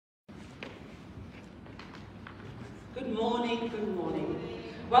Good morning, good morning.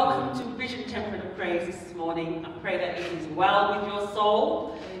 Welcome to Vision Temple of Praise this morning. I pray that it is well with your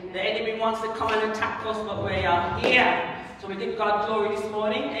soul. The enemy wants to come and attack us, but we are here. So we give God glory this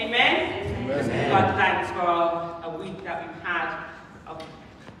morning. Amen? Let's give God thanks for a week that we've had of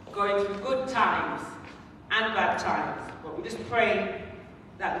going through good times and bad times. But we just pray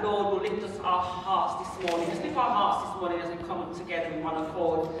that Lord will lift us our hearts this morning. Just lift our hearts this morning as we come together in one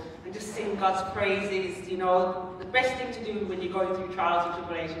accord and just sing God's praises. You know, the best thing to do when you're going through trials and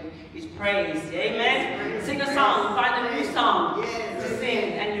tribulation is praise. Amen? Sing a song, find a new song to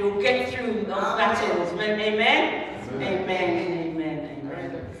sing, and you'll get through those battles. Amen? Amen, amen,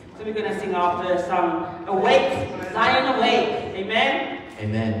 amen. So we're going to sing our first song, Awake, Zion Awake. Amen?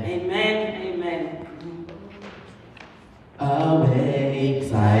 Amen. Amen, amen. Awake,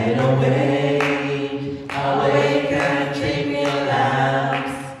 Zion awake, awake and trim your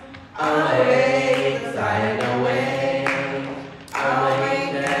lamps. Awake, Zion awake,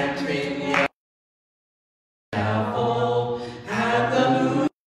 awake and trim your lamps. Fall, have the moon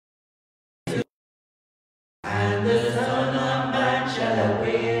and the Son of Man shall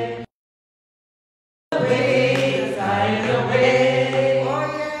appear. Awake, Zion awake,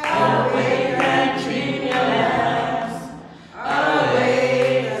 awake and trim your lamps.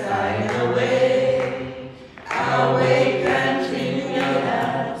 Awake, Zion awake, awake and trim your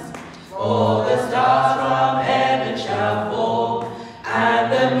lamps. For the stars from heaven shall fall, and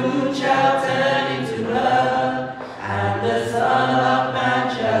the moon shall turn into blood, and the Son of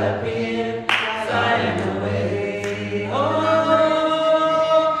Man shall appear. Zion awake, oh,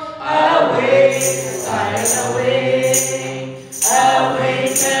 awake, Zion awake,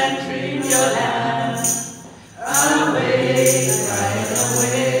 awake and trim your lamps. Awake, Zion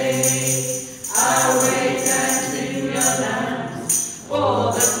awake, awake and trim your lamps. For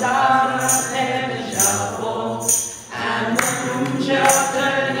the stars of heaven shall fall, and the moon shall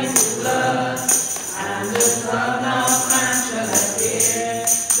turn into blood, and the Son of Man shall appear.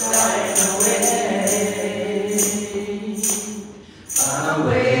 Zion awake,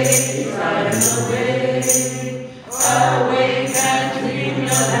 awake, Zion awake, awake and trim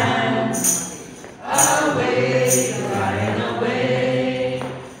your lamps. Awake, Zion awake,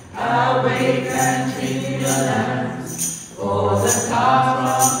 awake and trim your lamps. For the stars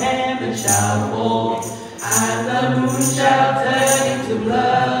from heaven shall fall, and the moon shall turn into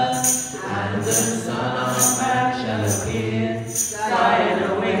blood, and the Son of Man shall appear. Zion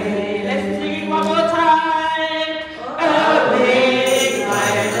awake. Let's sing it one more time. Awake,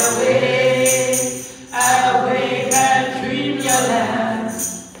 Zion awake, awake and trim your lamps.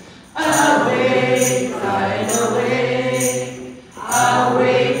 Awake, Zion awake,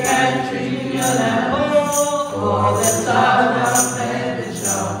 awake and trim your lamps. For the stars of heaven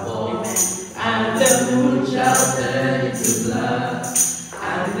shall fall, and the moon shall turn into blood,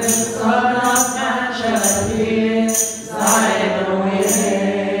 and the Son of Man shall appear. Zion awake.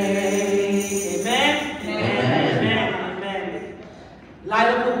 Amen? Amen. Amen. Amen. Light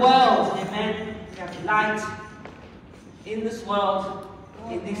of the world. Amen. We have light in this world,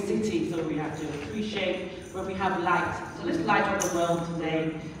 in this city, so we have to appreciate where we have light. So let's light up the world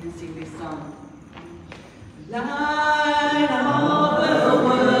today and sing this song. Light of the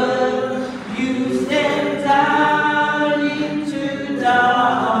world, you step down into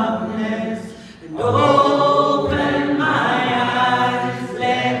darkness and open my eyes,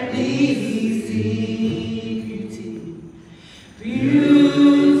 let me see beauty,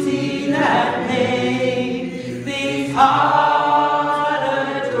 beauty that makes this heart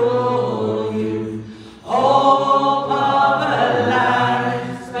adore you. Hope of a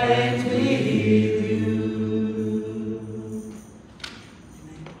life spent with you.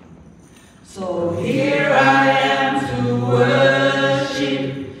 So here I am to worship,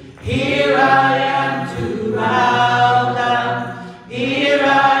 here I am to bow down, here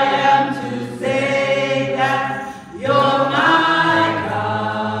I am to say that you're my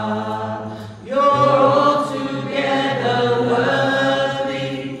God. You're altogether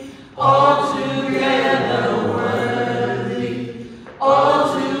worthy, altogether worthy,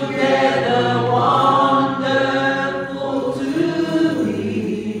 altogether wonderful to me.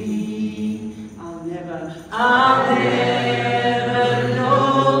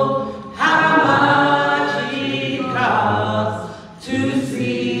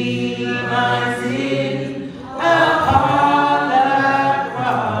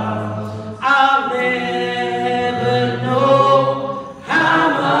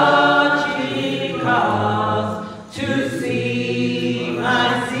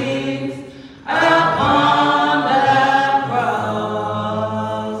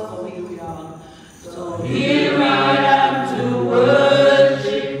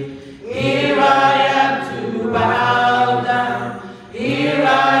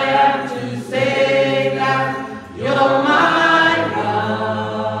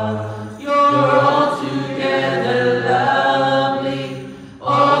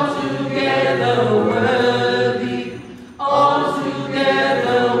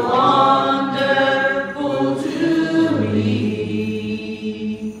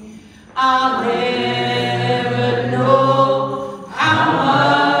 I'll never know how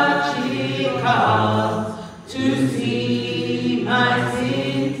much it costs to see my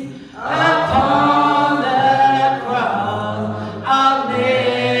sins upon the cross. I'll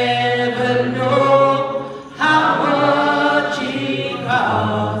never know how much it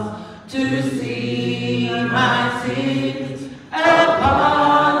costs to see my sins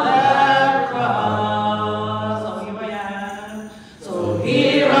upon the cross. So here I am. So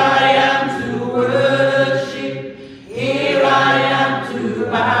here I am to worship. Here I am to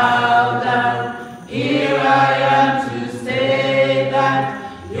bow down. Here I am to say that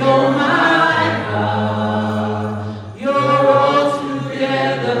you're my God. You're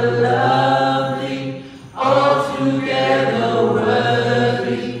altogether lovely, altogether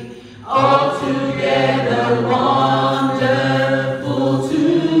worthy, altogether wonderful to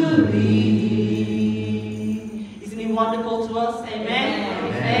me. Isn't he wonderful to us? Amen.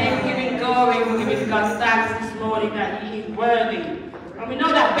 Amen. We're giving glory, we're giving God thanks this morning that he is worthy. And we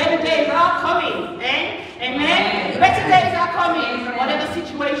know that better days are coming. Amen. Better days are coming. Whatever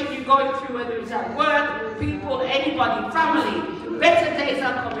situation you're going through, whether it's at work, people, anybody, family, better days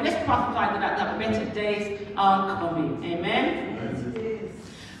are coming. Let's prophesy that better days are coming. Amen.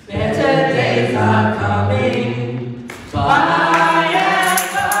 Better days are coming. By and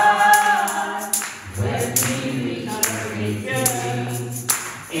by, when we reach the Savior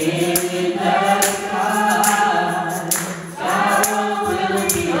in the sky, sorrow will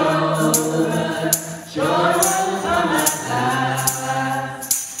be over, joy will come at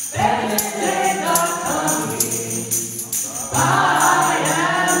last. Better days are coming. By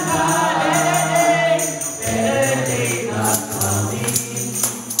and by, better days are coming.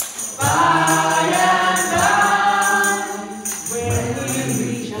 By and by, when we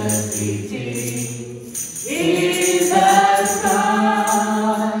reach the city in the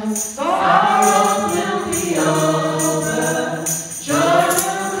sky, sorrows will be over, joy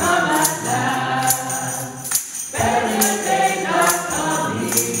will come at last. Better days are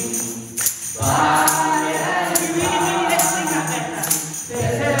coming. By and by,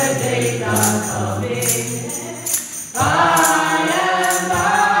 better days are coming. By and by,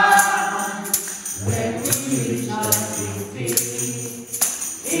 when we reach the city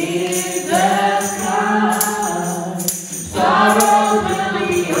in the sky, sorrow will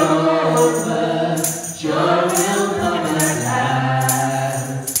be over, joy will come at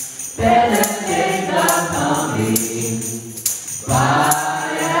last. Better days are coming. By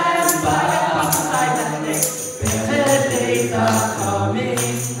and by, better days are coming.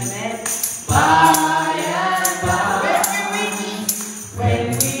 Amen. By and by, when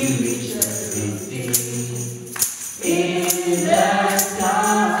we reach the city in the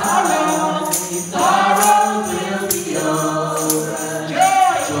sky, sorrow will be over,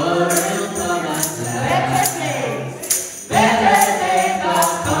 joy will come at last. Better days are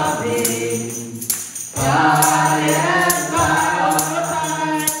coming. By and by,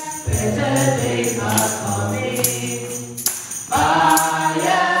 better days are coming. By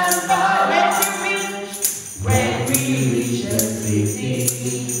and by, when we reach the city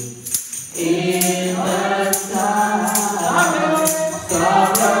in the sky,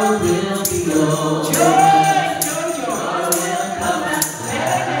 sorrow will be over, joy will come at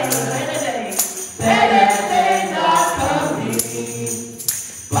last. Better days are coming.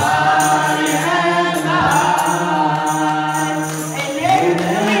 By and by.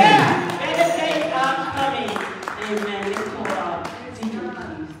 Amen. Better days are coming. Amen. Let's call our deacon,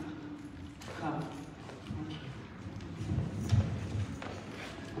 please. Come.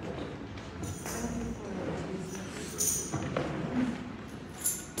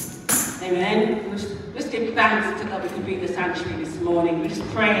 Amen. Let's give thanks to God we can be in the sanctuary this morning. We just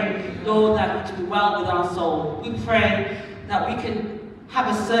pray, Lord, that it will be well with our soul. We pray that we can have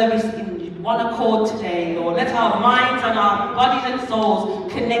a service in one accord today, Lord. Let our minds and our bodies and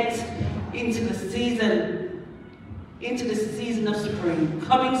souls connect into the season of spring.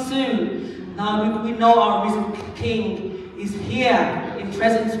 Coming soon. Now we know our risen King is here in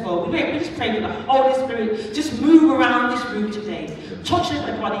presence world. We just pray for the Holy Spirit just move around this room today. Touch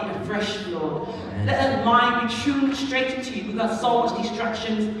everybody afresh, Lord. Let our mind be tuned straight into you. We've got so much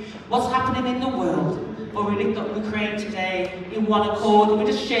distractions. What's happening in the world? But we lift up Ukraine today in one accord. We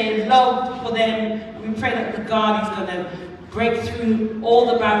just share love for them. We pray that the God is going to break through all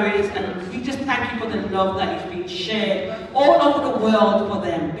the barriers, and we just thank you for the love that is being shared all over the world for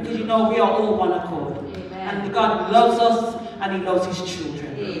them, because you know we are all one accord. Amen. And God loves us and he loves his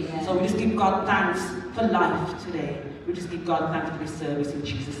children. Amen. So we just give God thanks for life today. We just give God thanks for this service in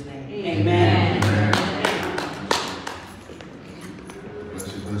Jesus' name. Amen. Amen. Amen.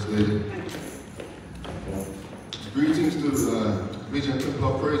 First Lady. Greetings to Vision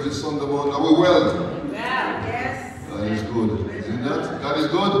Temple of Praise this Sunday morning. Are we well? Yes. That is good. Isn't that? God is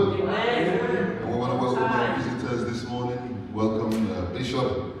good. Amen. And we want to welcome our visitors this morning. Welcome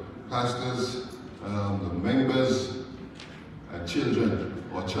Bishop, pastors, the members, and children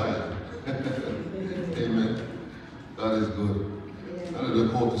or child. Amen. That is good. I'm going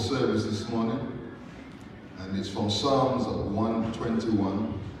to call to service this morning. And it's from Psalms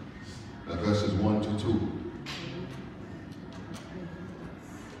 121, verses 1 to 2.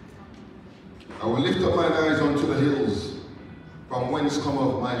 I will lift up mine eyes unto the hills, from whence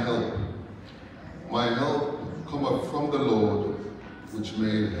cometh my help. My help cometh from the Lord, which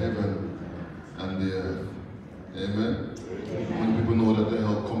made heaven and the earth. Amen. When people know that the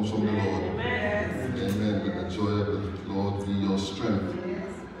help comes from the Lord. Amen. Amen. Let the joy of the Lord be your strength.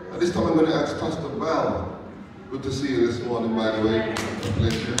 At this time I'm going to ask Pastor Val. Good to see you this morning, by the way. God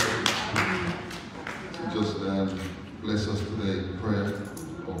bless you. Just bless us today in prayer.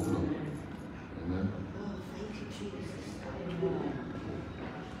 Open up. Amen. Oh, thank you, Jesus.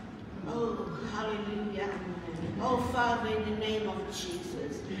 Oh, hallelujah. Oh, Father, in the name of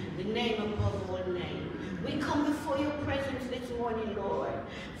Jesus, the name above all names, we come before your presence this morning, Lord.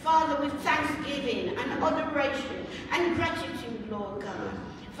 Father, with thanksgiving and adoration and gratitude, Lord God.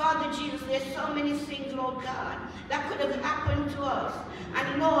 Father Jesus, there's so many things, Lord God, that could have happened to us.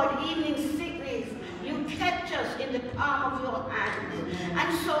 And Lord, even in sickness, you kept us in the palm of your hand.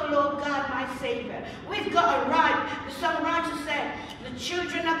 And so, Lord God, my Savior, we've got a right. The songwriter said, the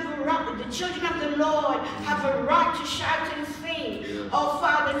children of the Lord have a right to shout and sing. Oh,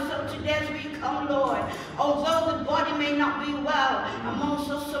 Father, so today as we come, Lord, although the body may not be well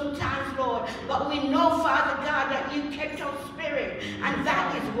amongst us sometimes, Lord, but we know, Father God, that you kept our spirit, and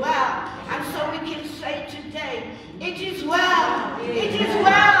that is well. And so we can say today, it is well. It is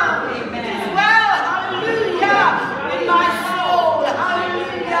well. It is well. Hallelujah. In my soul.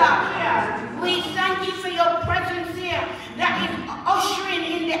 Hallelujah. We thank you for your presence here that is ushering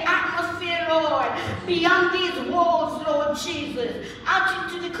in the atmosphere, Lord, beyond these walls, Lord Jesus,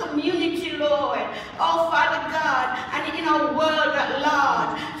 out into the community, Lord. Oh, Father God, and in our world at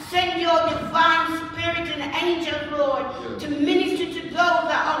large. Send your divine spirit and angels, Lord, to minister to those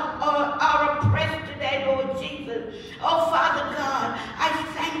that are oppressed today, Lord Jesus. Oh, Father God, I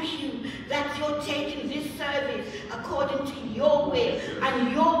thank you that you're taking this service according to your will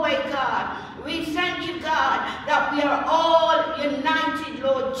and your way, God. We thank you, God, that we are all united,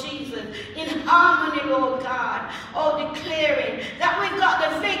 Lord Jesus, in harmony, Lord God. Oh, declaring that we've got the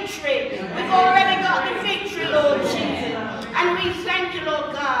victory. We've already got the victory, Lord Jesus. And we thank you,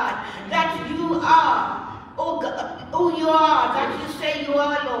 Lord God, that you are, oh God, who you are, that you say you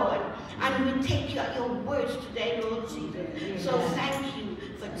are, Lord. And we take you at your words today, Lord Jesus. So thank you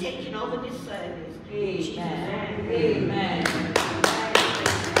for taking over this service. Amen. Amen.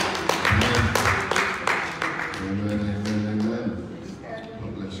 Amen, amen, amen.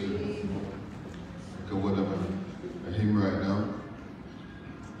 God bless you. Okay, whatever. A hymn right now.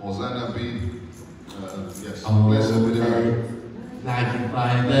 Hosanna be, yes, blessed be the Lord.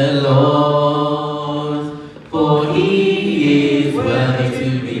 Magnify the Lord, for he is worthy to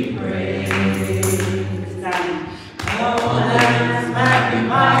be praised. Oh, let's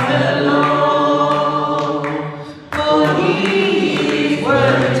magnify the Lord, for he is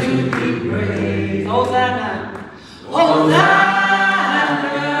worthy to be praised. Hosanna, Hosanna,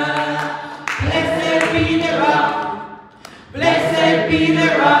 blessed be the rock, blessed be the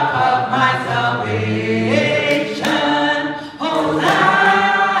rock of my salvation.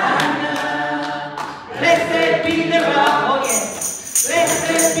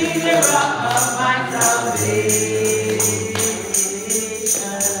 Be the rock of my salvation.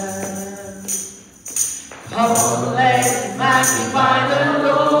 Oh, let's magnify the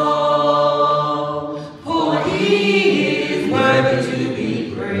Lord, for he is worthy to be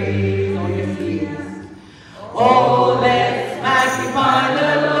praised. Oh, yes, he is. Oh, let's magnify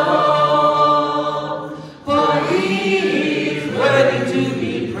the Lord, for he is worthy to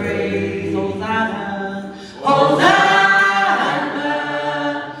be praised. Hosanna, Hosanna.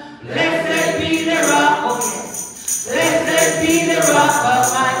 Be the rock of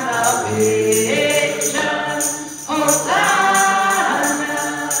my salvation. Hosanna.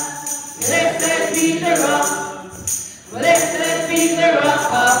 Blessed be the rock. Blessed be the rock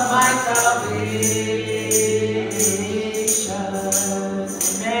of my salvation.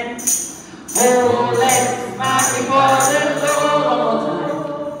 Amen. Oh, let's magnify the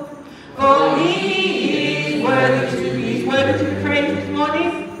Lord, for he is worthy to be praised this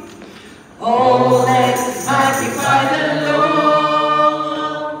morning. Oh, let's magnify the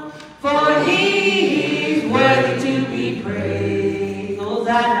Lord,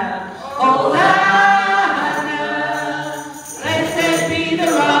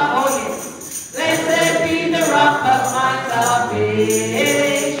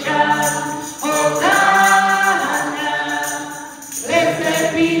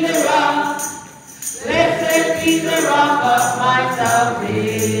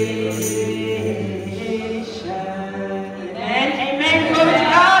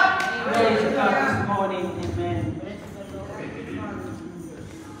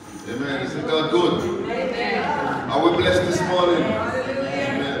 God good? Are we blessed this morning?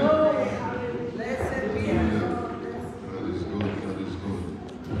 Amen. God is good. God is good.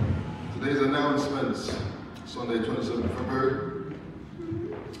 Today's announcements, Sunday 27th February.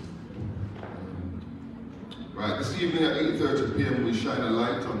 Right, this evening at 8:30 p.m. we shine a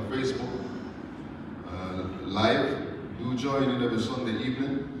light on Facebook live. Do join in every Sunday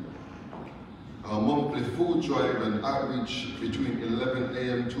evening. Our monthly food drive and outreach between 11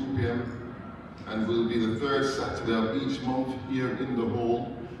 a.m. 2 p.m. and will be the third Saturday of each month here in the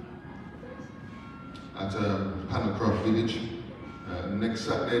hall at Pannel Croft Village. Next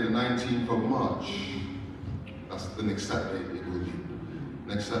Saturday, the 19th of March. That's the next Saturday it will be.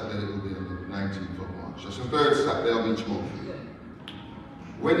 Next Saturday it will be on the 19th of March. That's the third Saturday of each month.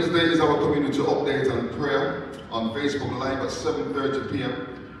 Wednesday is our community update and prayer on Facebook Live at 7:30 p.m.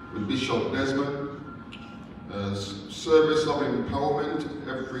 with Bishop Desmond. Service of empowerment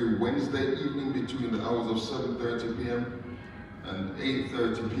every Wednesday evening between the hours of 7:30 p.m. and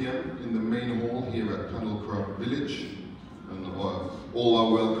 8:30 p.m. in the main hall here at Pannel Croft Village. And all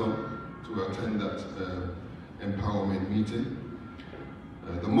are welcome to attend that empowerment meeting.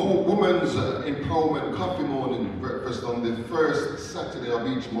 The Women's Empowerment Coffee Morning Breakfast on the first Saturday of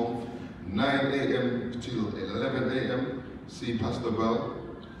each month, 9 a.m. till 11 a.m. See Pastor Bell,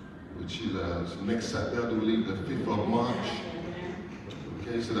 which is next Saturday, I believe, the 5th of March.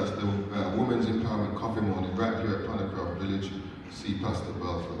 Okay, so that's the Women's Empowerment Coffee Morning right here at Pannel Croft Village. See Pastor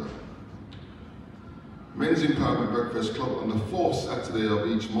Bell for that. Men's Empowerment Breakfast Club on the 4th Saturday of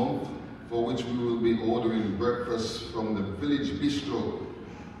each month, for which we will be ordering breakfast from the Village Bistro.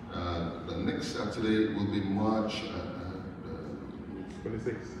 The next Saturday will be March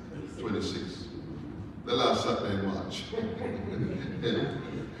 26th. The last Saturday in March.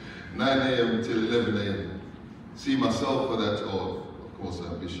 9 a.m. till 11 a.m. See myself for that, or of course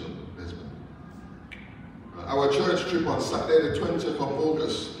Bishop Desmond. Our church trip on Saturday the 20th of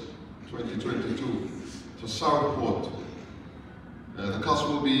August 2022 to Southport. The cost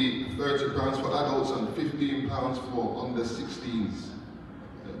will be £30 for adults and £15 for under 16s.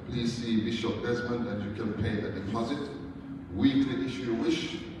 Please see Bishop Desmond and you can pay a deposit, weekly if you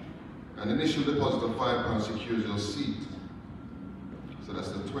wish. An initial deposit of £5 secures your seat. So that's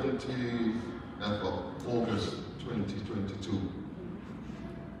the 20th of August 2022.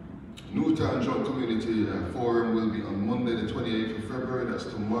 Newtown Joint Community Forum will be on Monday the 28th of February, that's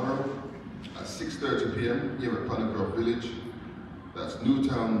tomorrow, at 6:30 p.m. here at Pannel Croft Village. That's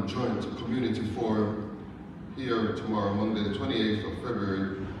Newtown Joint Community Forum here tomorrow, Monday the 28th of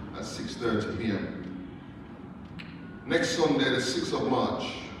February at 6:30 p.m. Next Sunday, the 6th of March,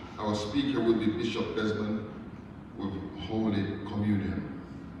 our speaker will be Bishop Desmond with Holy Communion.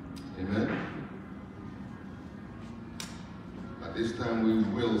 Amen. At this time we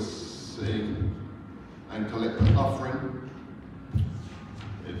will sing and collect an offering.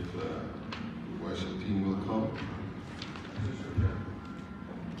 If the worship team will come.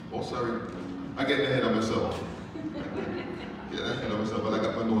 Oh, sorry. I get ahead of myself. Yeah, ahead of myself, but I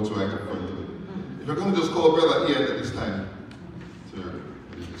got my notes right in front of it. If you're going to just call Brother Ian at this time to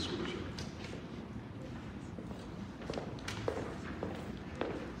read the scripture.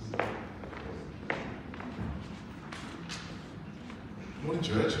 Morning,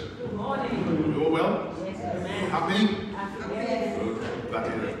 church. Good morning. You all well? Yes, amen. Happy? Yes. Good. Glad to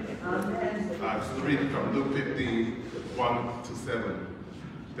hear it. This is a reading from Luke 15, 1 to 7.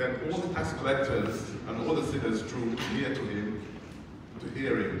 Then all the tax collectors and all the sinners drew near to him to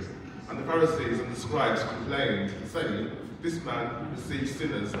hear him. And the Pharisees and the scribes complained, saying, "This man receives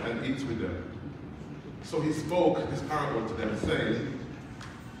sinners and eats with them." So he spoke this parable to them, saying,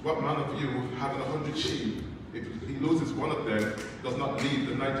 "What man of you, having 100 sheep, if he loses one of them, does not leave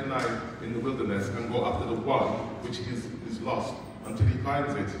the 99 in the wilderness and go after the one which is lost until he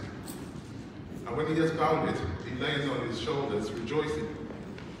finds it? And when he has found it, he lays on his shoulders, rejoicing.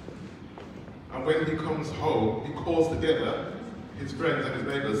 And when he comes home, he calls together his friends and his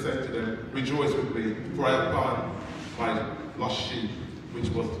neighbors, saying to them, 'Rejoice with me, for I have found my lost sheep, which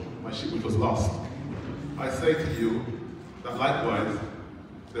was lost.' I say to you that likewise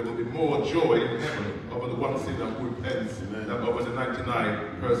there will be more joy in heaven over the one sinner who repents than over the 99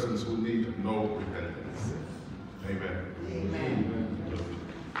 persons who need no repentance." Amen. Amen.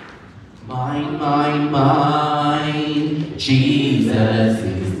 Mine, mine, mine, Jesus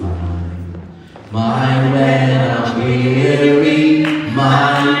is mine. Mine when I'm weary,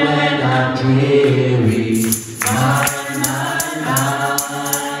 mine when I'm dreary. Mine, mine,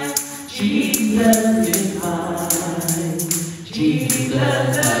 mine, Jesus is mine.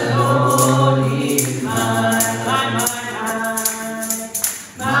 Jesus alone is mine. Mine, mine,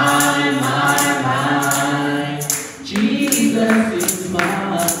 mine, mine, mine.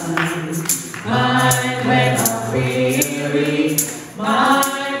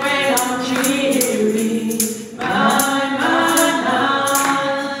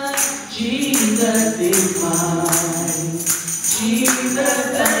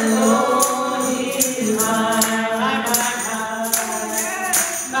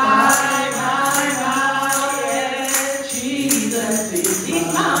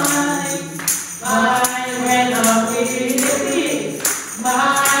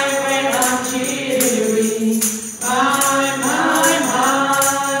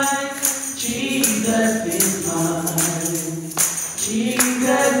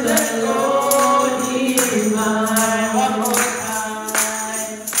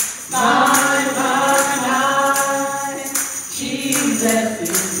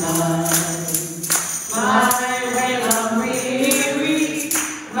 Mine when I'm weary,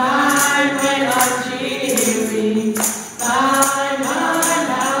 mine when I'm cheery, mine,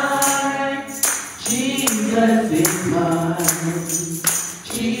 Jesus is mine.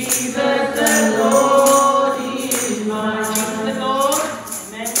 Jesus the Lord is mine. Jesus the Lord,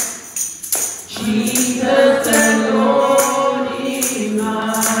 amen. Jesus the Lord is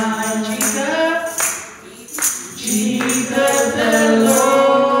mine. Jesus the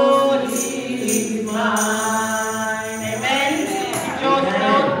Lord is mine. Amen.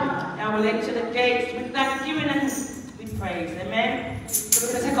 Amen. And we'll enter the gates with thanksgiving and with praise. Amen. So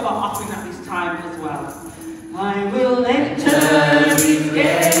we're going to take up our offering at this time as well. I will enter his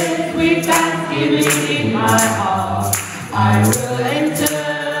gates with thanksgiving in my heart. I will enter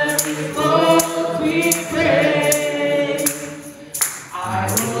his courts with praise. I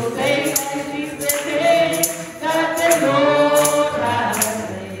will say that this is the day that the Lord has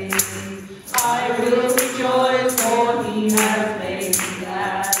made. I will rejoice, for he has made me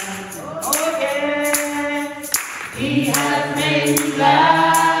glad. Oh yes, he has made me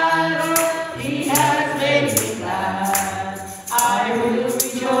glad. He has made me glad. I will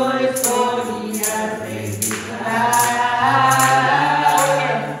rejoice, for he has made me glad.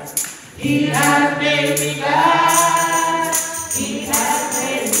 He has made me glad. He has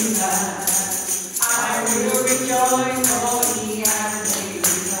made me glad. I will rejoice, for he has made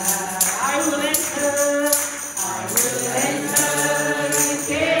me glad. I will enter his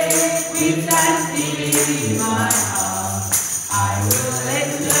gate with thanksgiving in my heart. I will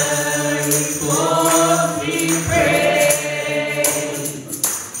enter his courts with praise.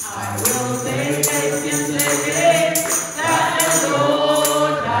 I will say this is the day that the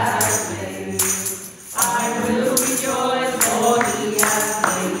Lord has made. I will rejoice, for he has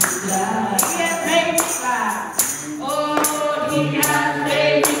made me glad. He has made me glad. Oh, he has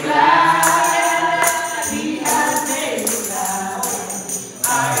made me glad. He has made me glad.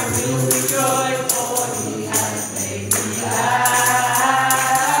 I will rejoice, for he has made me glad.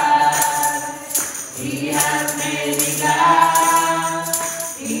 He has made me glad.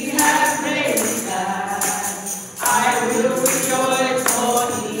 He has made me glad. I will rejoice, for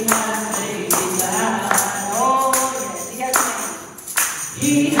he has made me glad. Oh, yes,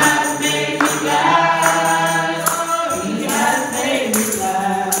 he has made me glad. Oh, he has made me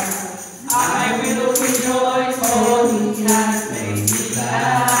glad. I will rejoice, for he has made me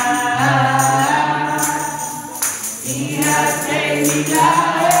glad. He has made me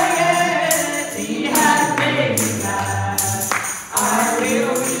glad. He has made me glad. I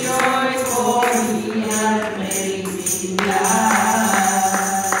will rejoice, for he has made me glad.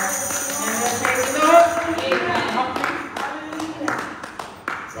 And let's take the Lord.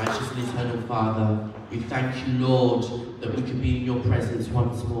 Righteous and eternal Father, we thank you, Lord, that we can be in your presence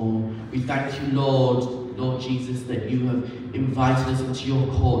once more. We thank you, Lord Jesus, that you have invited us into your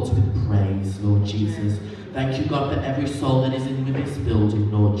courts with praise, Lord Jesus. Thank you, God, for every soul that is in this building,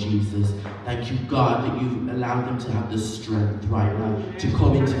 Lord Jesus. Thank you, God, that you've allowed them to have the strength right now to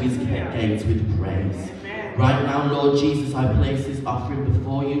come into his gates with praise. Right now, Lord Jesus, I place this offering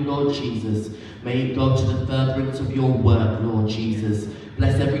before you, Lord Jesus. May it go to the furtherance of your work, Lord Jesus.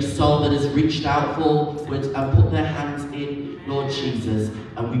 Bless every soul that has reached out forward and put their hands in, Lord Jesus.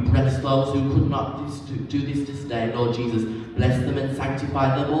 And we bless those who could not do this day, Lord Jesus. Bless them and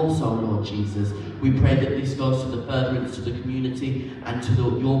sanctify them also, Lord Jesus. We pray that this goes to the furtherance to the community and to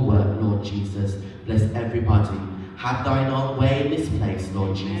your work, Lord Jesus. Bless everybody. Have thine own way in this place,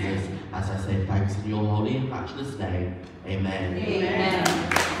 Lord Jesus. As I say thanks in your holy and matchless name. Amen. Amen.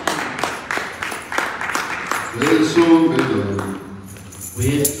 Will soon be done.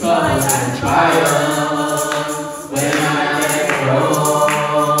 With troubles and trials, when I get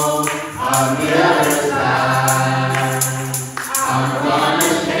home on the other side, I'm gonna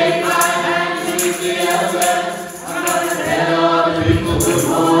shake my hands with the elders. I'm gonna tell all the people good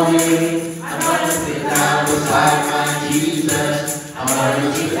morning. I'm gonna sit down beside my Jesus. I'm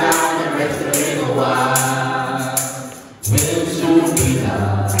gonna sit down and rest a little while. We'll soon be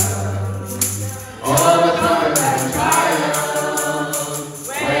done. All the troubles and trials.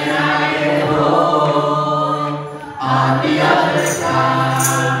 On the other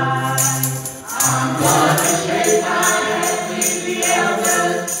side, I'm gonna shake my hand with the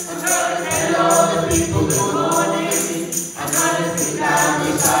elders. I'm gonna tell all the people good morning. I'm gonna sit down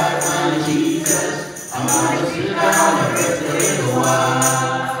beside my Jesus. I'm gonna sit down and rest a little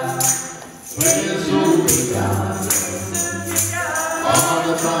while. We'll soon be done. All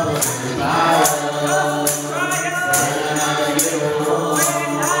the troubles and trials. When I get home,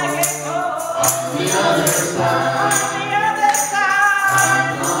 on the other side.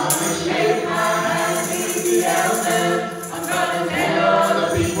 I'm gonna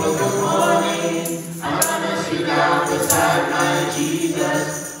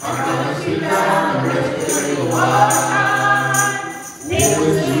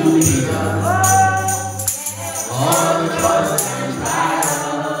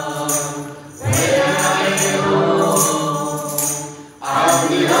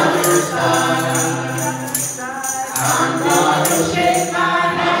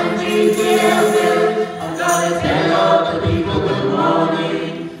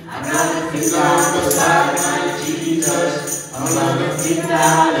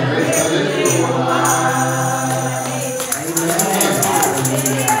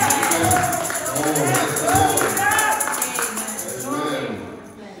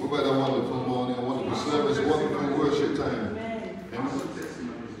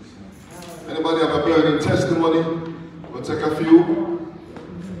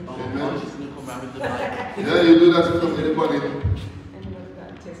Yeah, you do that from anybody.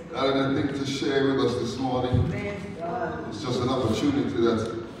 Got anything to share with us this morning? It's just an opportunity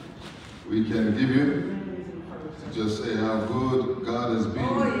that we can give you to just say how good God has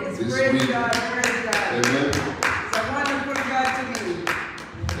been this week. God, praise God. Amen. It's a wonderful God to me.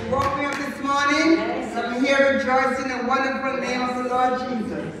 He woke me up this morning, so I'm here rejoicing in the wonderful name of the Lord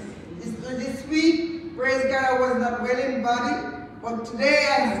Jesus. This week, praise God, I was not well in body, but today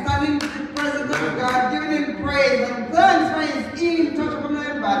I'm standing in the presence of God, giving Him praise and thanks for His healing touch upon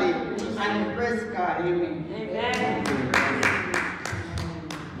my body. And praise God, amen. Amen.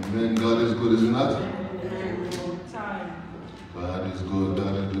 Amen. God is good, isn't that? Time. God is good.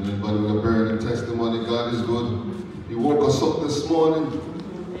 God is good. Anybody with a burning testimony, God is good. He woke us up this morning.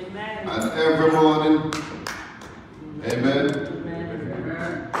 Amen. And every morning. Amen.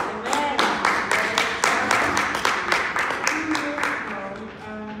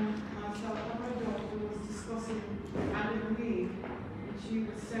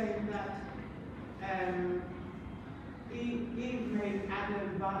 Saying that Eve made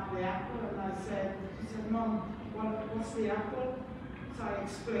Adam bite the apple, and I said, she said, Mom, what's the apple? So I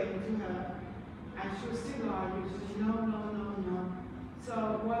explained to her, and she was still arguing. She said, no. So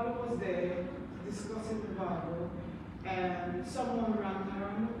while I was there discussing the Bible, someone rang her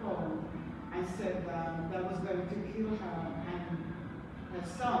on the phone and said that was going to kill her and her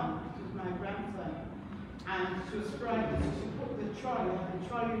son, which is my grandson. And she was frightened, so she put the trolley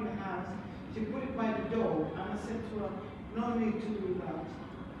in the house, she put it by the door, and I said to her, no need to do that,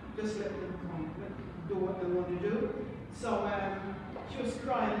 just let them come, do what they want to do. So she was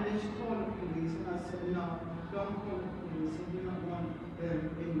crying, and then she called the police, and I said, no, don't call the police, I do not want them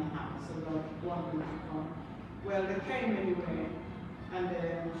in the house, I don't want them to come. Well, they came anyway, and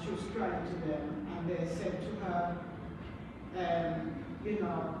she was crying to them, and they said to her,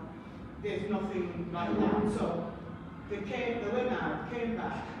 there's nothing like that. So they went out, came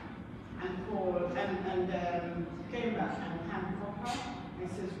back, and called, and came back and handcuffed her, and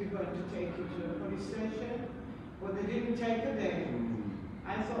says, we're going to take you to the police station. But they didn't take her there. I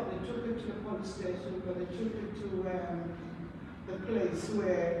thought they took her to the police station, but they took her to the place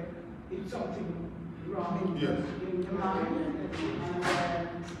where it's something wrong in the mind. And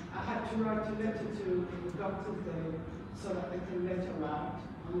I had to write a letter to the doctors there so that they can let her out.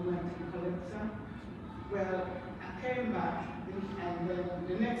 We went to collect her. Well, I came back, and then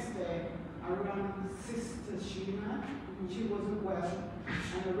the next day, I rang Sister Sheena. She wasn't well,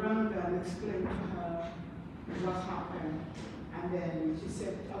 and I rang her and explained to her what happened. And then she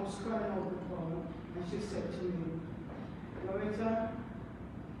said, I was crying over the phone, and she said to me, Loretta,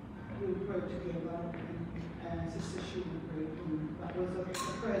 we'll pray together. And Sister Sheena prayed for me. That was the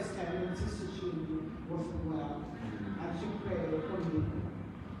first time when Sister Sheena wasn't well, and she prayed for me.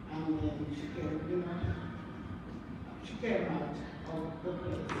 And then she came, she came out of the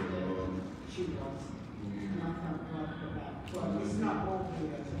place where she was. And I thank God for that. But it's not over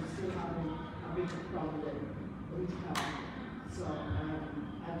yet. I'm still having a big problem with her. So I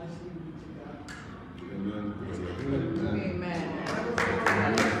just leave it to God. Amen. Amen.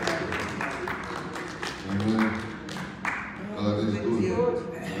 Amen. God is good.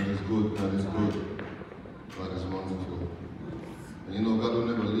 God is good. God is good. God is wonderful. And you know, God will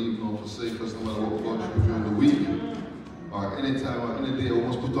never leave nor forsake us, no matter what we go through during the week, or any time or any day. We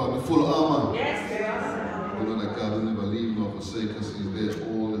must put on the full armor. Yes. You know that God will never leave nor forsake us. He's there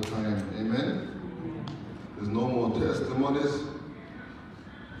all the time. Amen. There's no more testimonies.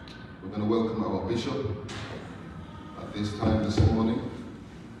 We're going to welcome our bishop at this time this morning.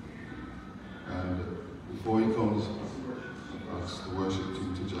 And before he comes, I ask the worship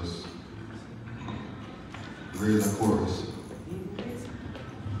team to just raise a chorus.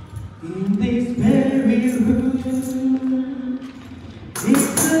 In this very room, it's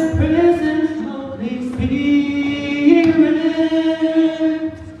the presence of Holy Spirit.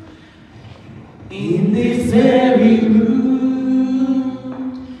 In this very room,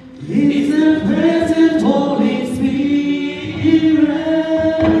 it's the present Holy Spirit.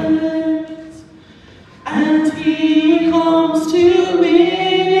 And He comes to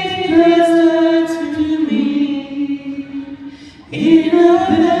minister to me in a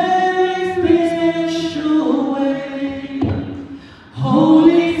very special way.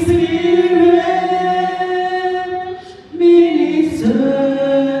 Holy Spirit, minister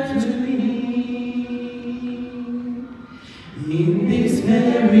to me. In this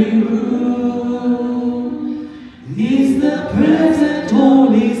very room is the present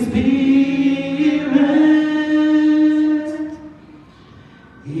Holy Spirit.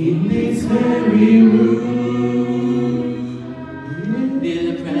 In this very room is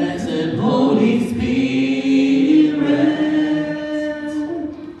the present Holy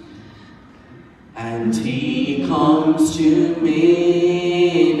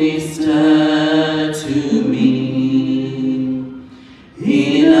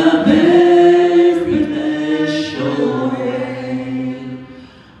in a very special way.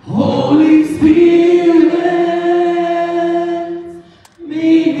 Holy Spirit,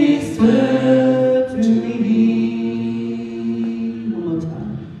 minister to me. One more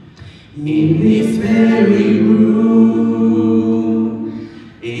time. In this very room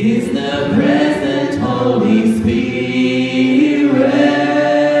is the present Holy Spirit.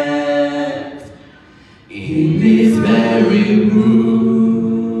 In this very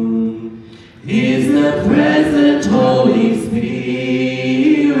room is the present Holy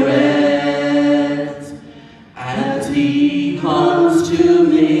Spirit, and He comes to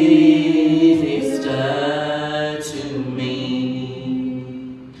minister to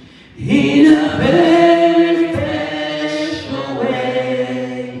me in a very special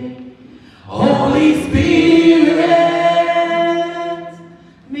way. Holy Spirit,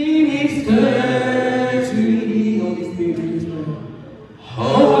 minister to me. Holy Spirit,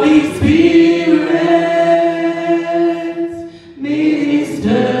 Holy Spirit,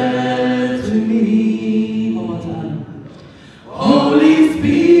 minister to me. One more time. Holy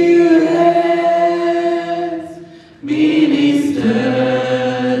Spirit, minister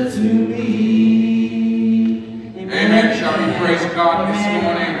to me. Amen. Shall we praise God this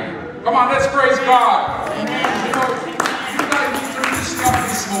morning? Come on, let's praise God. You know, you guys need to listen up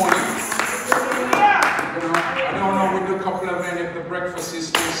this morning. You know, I don't know with a couple of men if the breakfast is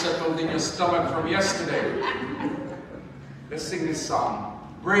still settled in your stomach from yesterday. Let's sing this song.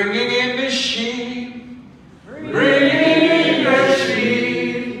 Bringing in the sheep, bringing in the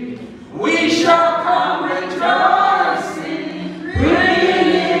sheep, we shall come rejoicing.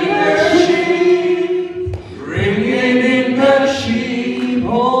 Bringing in the sheep, bringing in the sheep,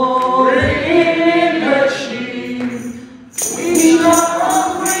 oh, bringing in the sheep, we shall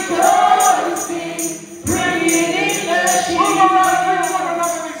come rejoicing. Bringing in the sheep. Move around with one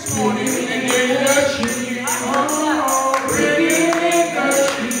another this morning. Bringing in the sheep, oh, bringing in the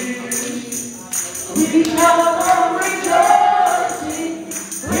sheep, we shall come rejoicing.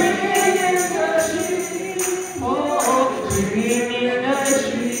 Bringing in the sheep, oh, bringing in the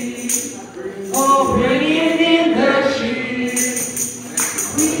sheep, oh, bringing in the sheep,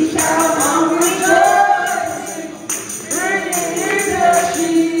 we shall come rejoicing. Bringing in the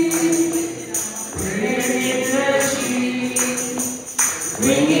sheep, bringing in the sheep,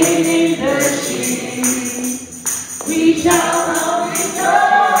 bringing in the sheep, we shall come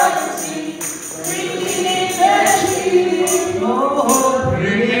rejoicing. Bringing in the sheep, oh,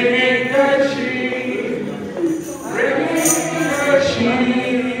 bringing in the sheep, bringing in the sheep,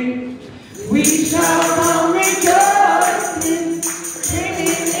 we shall come rejoicing.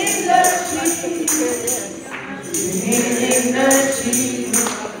 Bringing in the sheep, bringing in the sheep,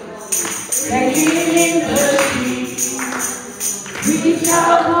 bringing in the sheep, we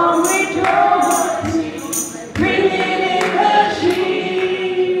shall come rejoicing. Bringing in the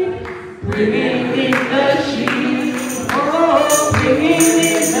sheep, bringing in the sheep, oh, bringing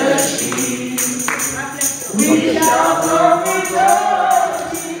in the sheep, we shall come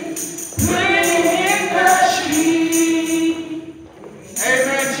rejoicing. Bringing in the sheep.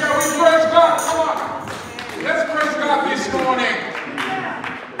 Amen. Shall we praise God? Come on. Let's praise God this morning.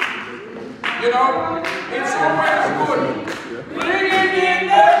 You know, it's always good. Bringing in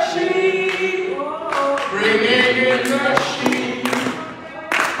the sheep, bringing in the sheep,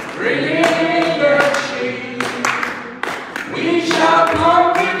 bringing in the sheep, we shall come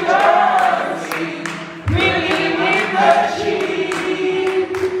rejoicing. Bringing in the sheep,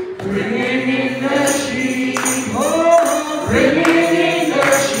 bringing in the sheep, oh, bringing in the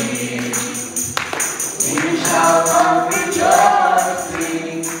sheep, we shall come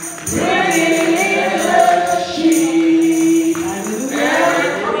rejoicing. Bringing in the sheep.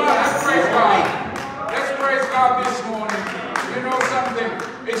 Amen. Come on, let's praise God. Let's praise God this morning. You know something?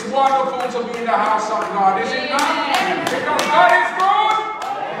 It's wonderful to be in the house of God, is it not? Because God is good.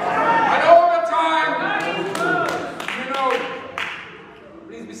 And all the time. You know,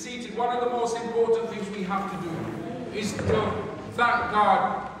 please be seated. One of the most important things we have to do is to thank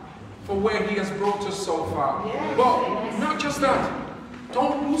God for where He has brought us so far. But not just that.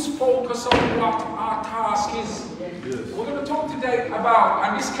 Don't lose focus on what our task is. We're going to talk today about,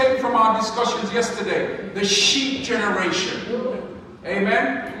 and this came from our discussions yesterday, the sheep generation.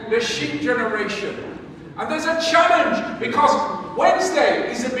 Amen? The sheep generation. And there's a challenge because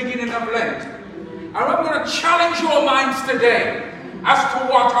Wednesday is the beginning of Lent. And I'm going to challenge your minds today as to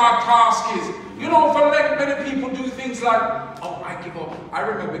what our task is. You know, for Lent, many people do things like, oh, I give up. I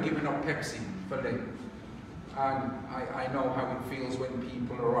remember giving up Pepsi for Lent. And I know how it feels when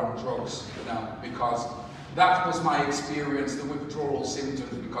people are on drugs now, because That was my experience, the withdrawal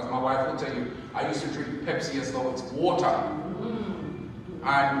symptoms, because my wife will tell you, I used to drink Pepsi as though it's water.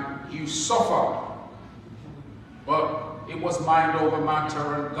 And you suffer. But it was mind over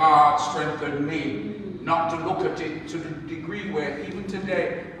matter, and God strengthened me not to look at it to the degree where even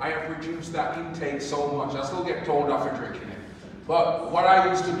today I have reduced that intake so much. I still get told off for drinking it. But what I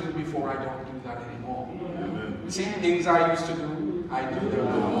used to do before, I don't do that anymore. See, things I used to do, I do them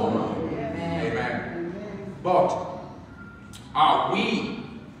no more. Amen. But are we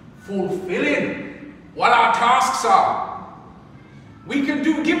fulfilling what our tasks are? We can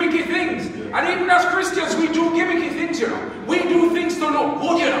do gimmicky things. And even as Christians, we do gimmicky things, you know. We do things to look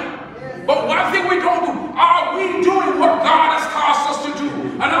good, you know. But one thing we don't do, are we doing what God has tasked us to do?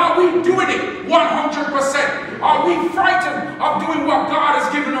 And are we doing it 100%? Are we frightened of doing what God has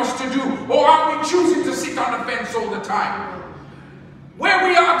given us to do? Or are we choosing to sit on the fence all the time? Where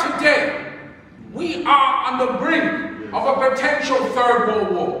we are today, we are on the brink of a potential third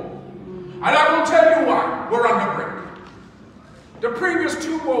World War. And I will tell you why we're on the brink. The previous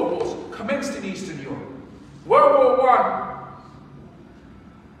two World Wars commenced in Eastern Europe. World War I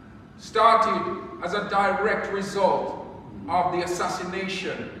started as a direct result of the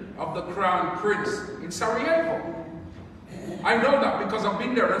assassination of the Crown Prince in Sarajevo. I know that because I've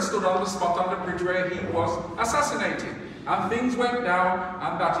been there and stood on the spot on the bridge where he was assassinated. And things went down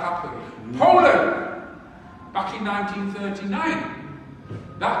and that happened. Poland, back in 1939,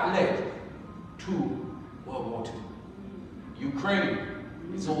 that led to World War II. Ukraine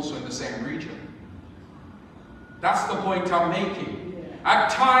is also in the same region. That's the point I'm making. At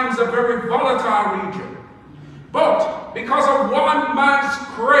times a very volatile region. But because of one man's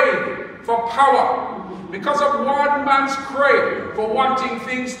crave for power, because of one man's crave for wanting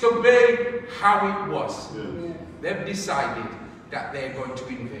things to be how it was, they've decided that they're going to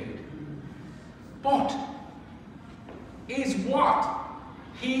invade. But is what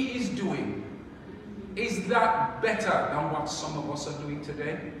he is doing, is that better than what some of us are doing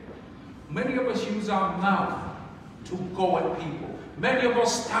today? Many of us use our mouth to go at people. Many of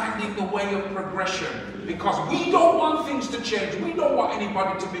us stand in the way of progression because we don't want things to change. We don't want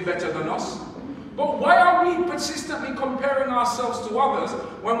anybody to be better than us. But why are we persistently comparing ourselves to others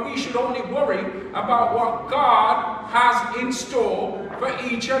when we should only worry about what God has in store for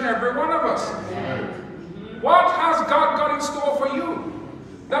each and every one of us? What has God got in store for you?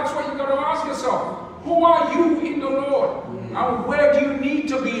 That's what you've got to ask yourself. Who are you in the Lord? And where do you need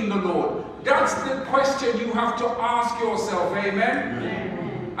to be in the Lord? That's the question you have to ask yourself.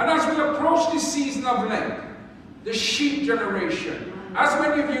 Amen? And as we approach this season of Lent, the sheep generation, as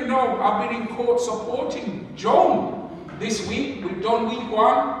many of you know, I've been in court supporting Joan this week. We've done week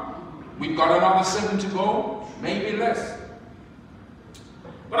 1. We've got another 7 to go, maybe less.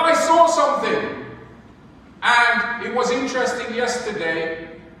 But I saw something, and it was interesting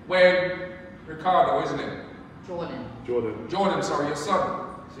yesterday when Ricardo, isn't it? Jordan, sorry, your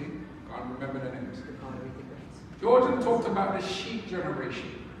son. See? Can't remember the names. Jordan talked about the sheep generation.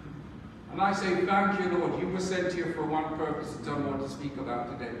 And I say, thank you, Lord. You were sent here for one purpose to tell me what to speak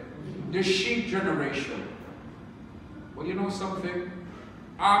about today. The sheep generation. Well, you know something?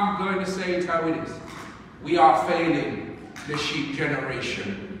 I'm going to say it how it is. We are failing the sheep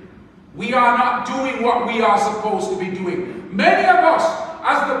generation. We are not doing what we are supposed to be doing. Many of us,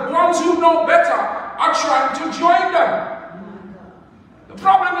 as the ones who know better, are trying to join them. The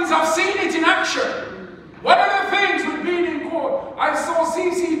problem is I've seen it in action. One of the things with being in court, I saw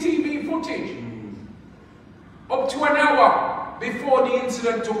CCTV footage up to an hour before the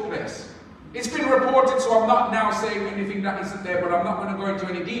incident took place. It's been reported, so I'm not now saying anything that isn't there, but I'm not going to go into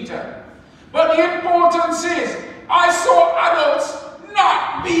any detail. But the importance is, I saw adults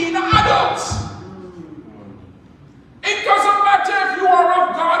not being adults. It doesn't matter if you are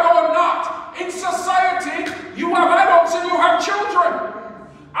of God or not. In society, you have adults and you have children.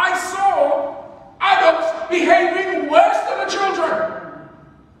 I saw adults behaving worse than the children.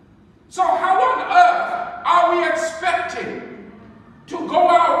 So how on earth are we expecting to go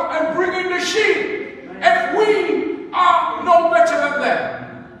out and bring in the sheep if we are no better than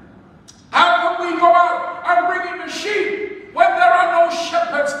them? How can we go out and bring in the sheep when there are no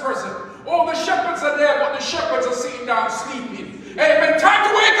shepherds present? All the shepherds are there, but the shepherds are sitting down sleeping. Amen. Time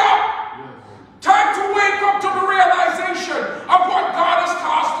to wake up. Time to wake up to the realization of what God has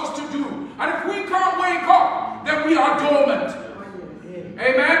tasked us to do. And if we can't wake up, then we are dormant.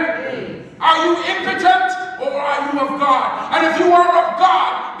 Amen? Are you impotent or are you of God? And if you are of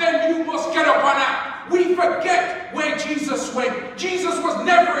God, then you must get up and act. We forget where Jesus went. Jesus was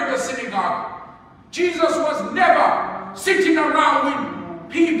never in the synagogue. Jesus was never sitting around with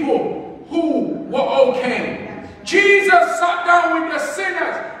people who were okay. Jesus sat down with the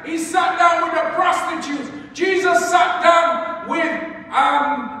sinners. He sat down with the prostitutes. Jesus sat down with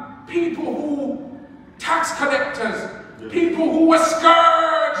people who, tax collectors, people who were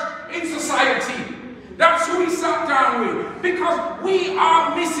scourged in society. That's who he sat down with. Because we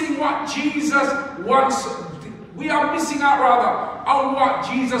are missing what Jesus wants. We are missing out rather on what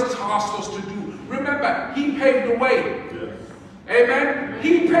Jesus tasked us to do. Remember, he paved the way. Amen?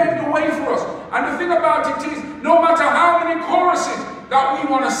 He paved the way for us. And the thing about it is, no matter how many choruses that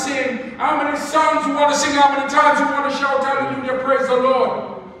we want to sing, how many songs we want to sing, how many times we want to shout hallelujah, praise the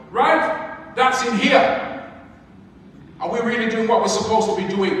Lord, right? That's in here. Are we really doing what we're supposed to be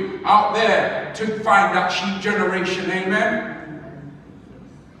doing out there to find that sheep generation? Amen?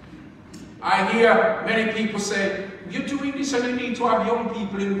 I hear many people say, you're doing this and you need to have young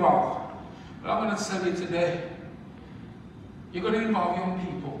people involved. But I'm going to tell you today, you're going to involve young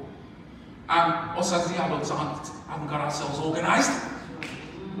people. And us as the adults haven't got ourselves organized.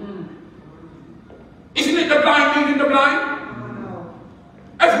 Isn't it the blind leading the blind?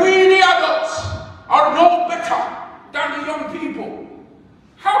 If we, the adults, are no better than the young people,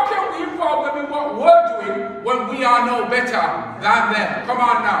 how can we involve them in what we're doing when we are no better than them? Come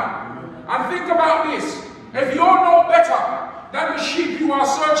on now. And think about this. If you're no better than the sheep you are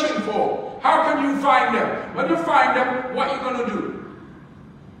searching for, how can you find them? When you find them, what are you going to do?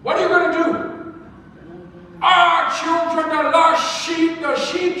 What are you going to do? Our children, the lost sheep, the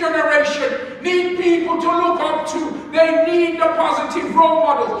sheep generation, need people to look up to. They need the positive role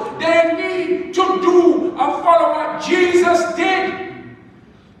models. They need to do and follow what Jesus did.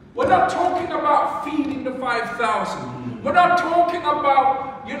 We're not talking about feeding the 5,000. We're not talking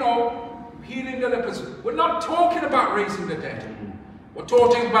about, healing the lepers. We're not talking about raising the dead. We're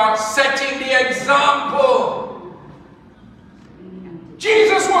talking about setting the example.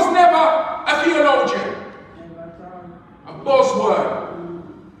 Jesus was never a theologian. A buzzword.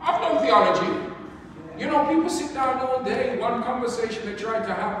 I've done theology. People sit down all day. One conversation they tried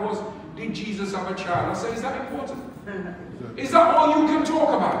to have was, did Jesus have a child? I say, is that important? Is that all you can talk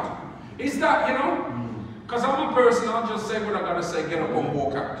about? Is that, Because I'm a person, I'll just say what I got to say, get up and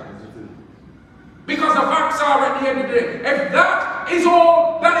walk out. Because the facts are, at the end of the day, if that is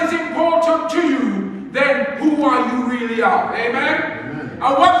all that is important to you, then who are you really are? Amen? And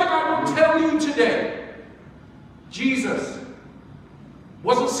one thing I will tell you today, Jesus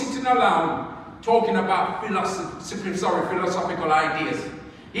wasn't sitting around talking about philosophical ideas.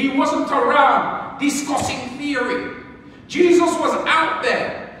 He wasn't around discussing theory. Jesus was out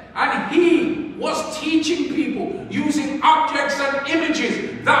there and he was teaching people using objects and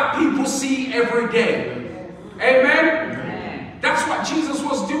images that people see every day. Amen? Amen. That's what Jesus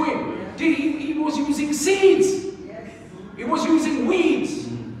was doing. He was using seeds. He was using weeds.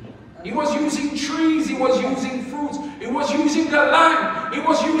 He was using trees. He was using fruits. He was using the land. He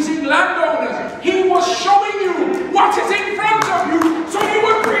was using landowners. He was showing you what is in front of you so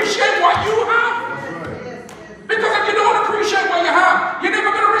you appreciate what you have. Because if you don't appreciate what you have, you're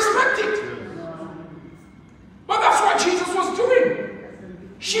never going to respect it. But that's what Jesus was doing.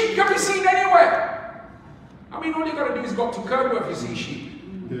 Sheep can be seen anywhere. All you got to do is go up to Kirkworth, you see sheep.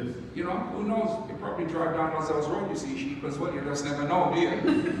 Yes. Who knows? You probably drive down Roselles Road, you see sheep as well. You just never know, do you?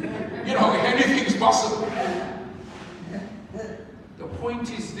 Anything's possible. The point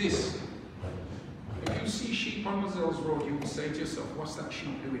is this. If you see sheep on Roselles Road, you will say to yourself, what's that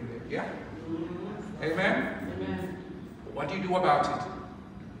sheep doing there? Yeah? Amen? Amen. But what do you do about it?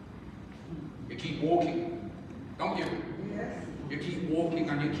 You keep walking, don't you? Yes. You keep walking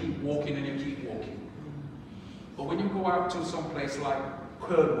and you keep walking and you keep walking. But when you go out to some place like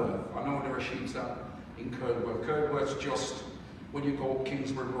Kirkworth, I know there are sheep out in Kirkworth. Kirkworth's just when you go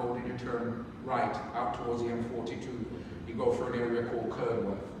Kingsbury Road and you turn right out towards the M42, you go for an area called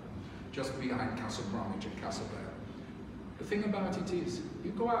Kirkworth, just behind Castle Bromwich and Castle Blair. The thing about it is,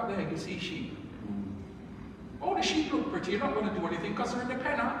 you go out there and you see sheep. Oh, the sheep look pretty, you're not going to do anything because they're in the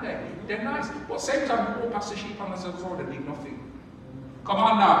pen, aren't they? They're nice. But at the same time, you walk past the sheep on the road and leave nothing. Come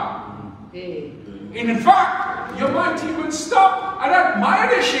on now. Hey. In fact, you might even stop and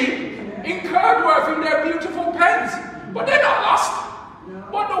admire the sheep in Kirkworth in their beautiful pens. But they're not lost. No.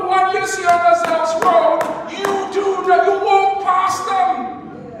 But the one you see on the South Road, you walk past them.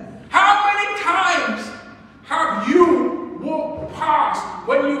 Yes. How many times have you walked past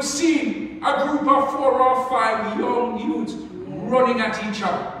when you've seen a group of 4 or 5 young youths running at each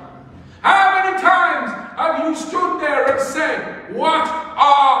other? How many times have you stood there and said, what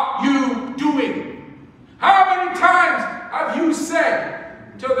are you doing? How many times have you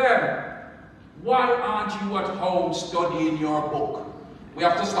said to them, why aren't you at home studying your book? We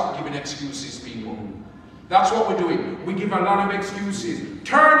have to stop giving excuses, people. That's what we're doing. We give a lot of excuses.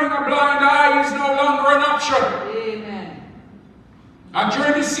 Turning a blind eye is no longer an option. Amen. And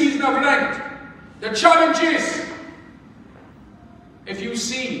during this season of Lent, the challenge is, if you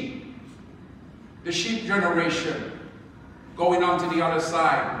see the sheep generation going on to the other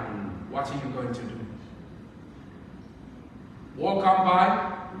side, what are you going to do? Walk on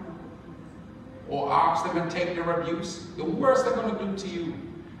by? Or ask them and take their abuse? The worst they're going to do to you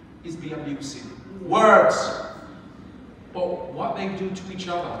is be abusive. Words. But what they do to each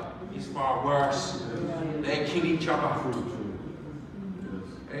other is far worse. They kill each other.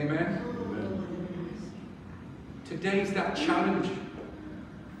 Amen? Today is that challenge.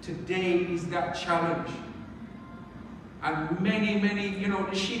 Today is that challenge. And many, you know,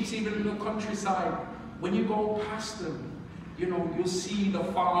 the sheep even in the countryside, when you go past them, you know, you'll see the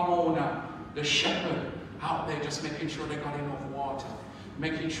farm owner, the shepherd, out there just making sure they got enough water,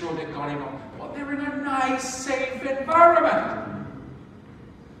 making sure they got enough, but they're in a nice, safe environment.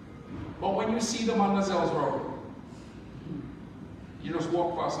 But when you see them on the Zells Road, you just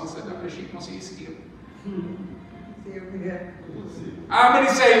walk past and say, the sheep must escape. How many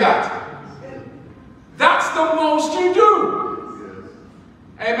say that? That's the most you do.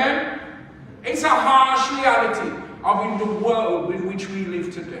 Amen? It's a harsh reality of in the world in which we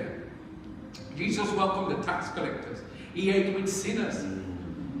live today. Jesus welcomed the tax collectors. He ate with sinners.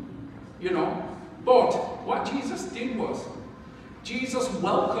 You know. But what Jesus did was, Jesus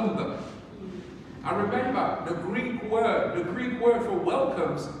welcomed them. And remember, the Greek word for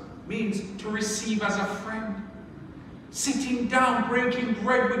welcomes means to receive as a friend. Sitting down, breaking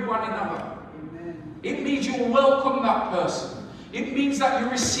bread with one another. Amen. It means you welcome that person. It means that you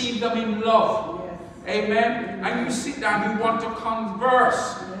receive them in love. Yes. Amen. And you sit down, you want to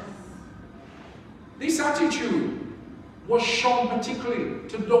converse. Yes. This attitude was shown particularly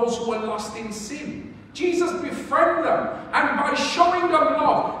to those who were lost in sin. Jesus befriended them, and by showing them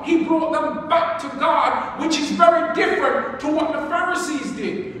love, he brought them back to God, which is very different to what the Pharisees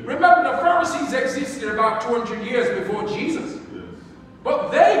did. Remember, the Pharisees existed about 200 years before Jesus. Yes. But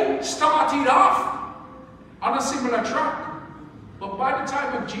they started off on a similar track. But by the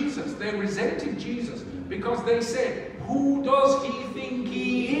time of Jesus, they resented Jesus because they said, who does he think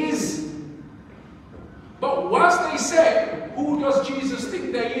he is? But once they said, who does Jesus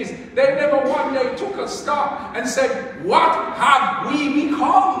think they is? They never one day took a stop and said, what have we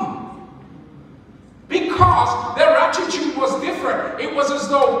become? Because their attitude was different. It was as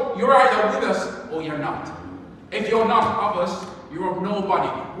though you're either with us or you're not. If you're not of us, you're of nobody.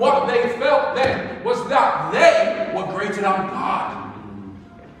 What they felt then was that they were greater than God.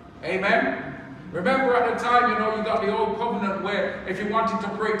 Amen? Remember at the time, you know, you got the old covenant where if you wanted to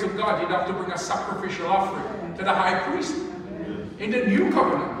pray to God, you'd have to bring a sacrificial offering to the high priest. In the new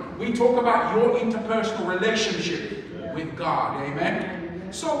covenant, we talk about your interpersonal relationship with God. Amen?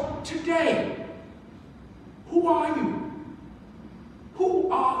 So today, who are you?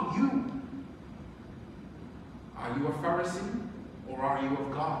 Who are you? Are you a Pharisee or are you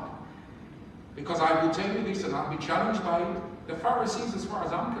of God? Because I will tell you this and I'll be challenged by it. The Pharisees, as far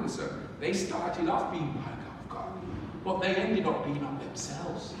as I'm concerned, they started off being like God, but they ended up being of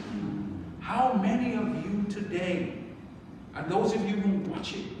themselves. How many of you today, and those of you who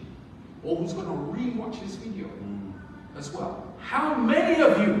watch it, or who's going to re-watch this video as well, how many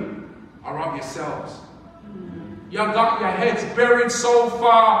of you are of yourselves? You got your heads buried so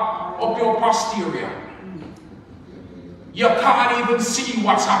far up your posterior, you can't even see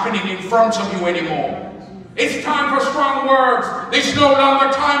what's happening in front of you anymore. It's time for strong words. It's no longer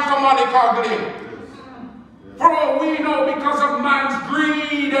time for mollycoddling. For all we know, because of man's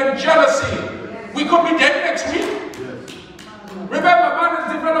greed and jealousy, we could be dead next week. Remember, man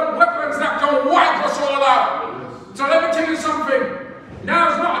has developed weapons that can wipe us all out. So let me tell you something.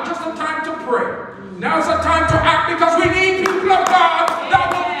 Now's not just a time to pray. Now's a time to act, because we need people of God that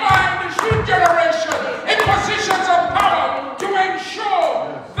will find the sheep generation in positions of power to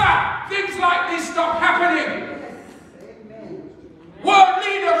ensure that things like this stop happening. World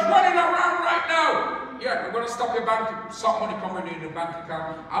leaders running around right now. Yeah, we're going to stop your bank, stop money coming in the bank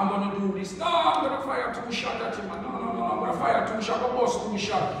account. I'm going to do this. No, I'm going to fire 2 shots at you. No, I'm going to fire 2 shots. I'm going to bust 2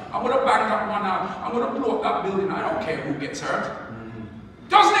 shots. I'm going to bang that one out. I'm going to blow up that building. I don't care who gets hurt.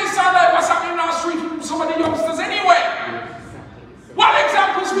 Doesn't it sound like what's happening on the street with some of the youngsters anyway? What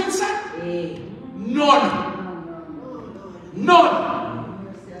examples we set? None.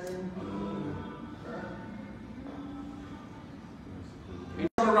 None. He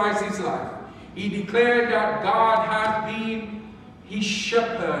summarized his life. He declared that God had been his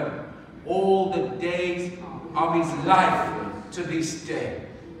shepherd all the days of his life to this day.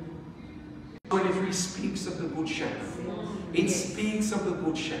 23 speaks of the Good Shepherd. It speaks of the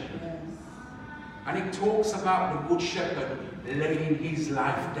Good Shepherd. And it talks about the Good Shepherd laying his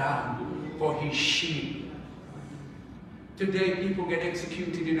life down for his sheep. Today people get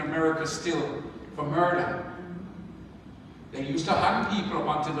executed in America still for murder. They used to hang people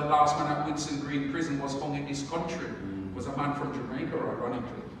up until the last man at Winson Green Prison was hung in this country. It was a man from Jamaica,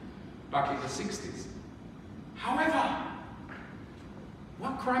 ironically, back in the 60s. However,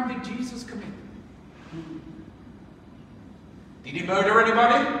 what crime did Jesus commit? Did he murder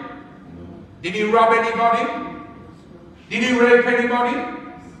anybody? Did he rob anybody? Did he rape anybody?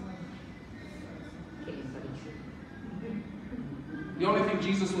 The only thing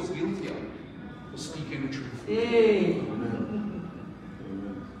Jesus was guilty of was speaking the truth.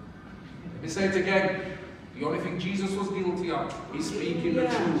 Let me say it again. The only thing Jesus was guilty of is speaking the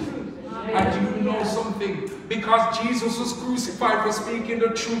truth. And you know something? Because Jesus was crucified for speaking the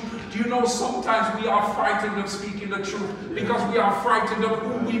truth, do you know sometimes we are frightened of speaking the truth because we are frightened of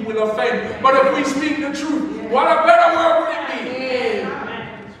who we will offend. But if we speak the truth, what a better word would it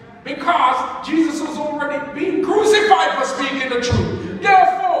be? Because Jesus was already being crucified for speaking the truth.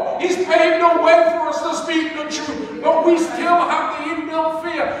 Therefore, he's paved the way for us to speak the truth. But we still have the inbuilt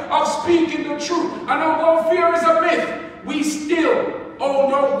fear of speaking the truth. And although fear is a myth, we still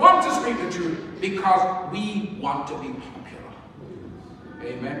don't want to speak the truth because we want to be popular.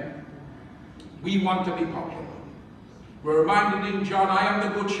 Amen. We want to be popular. We're reminded in John, I am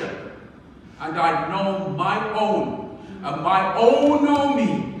the good shepherd, and I know my own, and my own know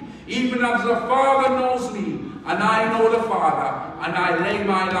me, even as the Father knows me, and I know the Father, and I lay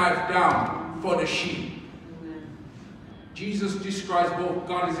my life down for the sheep. Jesus describes both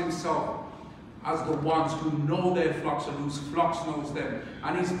God as himself as the ones who know their flocks and whose flocks knows them.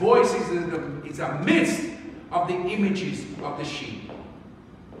 And his voice is amidst of the images of the sheep.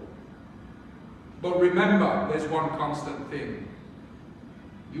 But remember, there's one constant thing.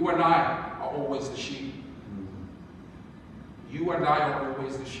 You and I are always the sheep. You and I are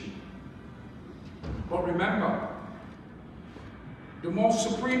always the sheep. But remember, the most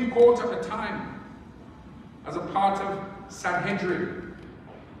supreme court at the time, as a part of Sanhedrin,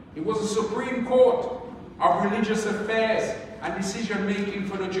 it was a supreme court of religious affairs and decision-making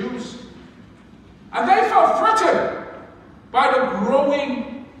for the Jews. And they felt threatened by the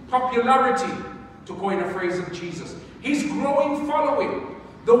growing popularity, to coin a phrase of Jesus, his growing following,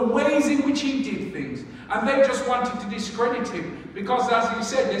 the ways in which he did things. And they just wanted to discredit him because, as he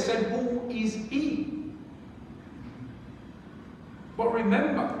said, they said, who is he? But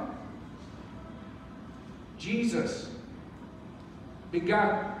remember, Jesus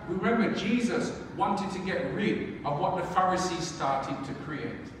wanted to get rid of what the Pharisees started to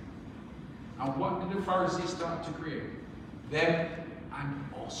create. And what did the Pharisees start to create? Them and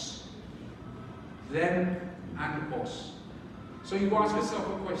us. Them and us. So you ask yourself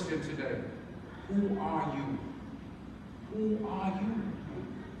a question today. Who are you? Who are you?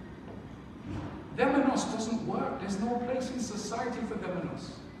 Them and us doesn't work. There's no place in society for them and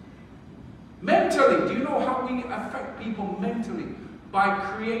us. Mentally, do you know how we affect people mentally? By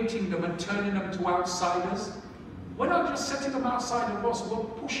creating them and turning them to outsiders. We're not just setting them outside of us, we're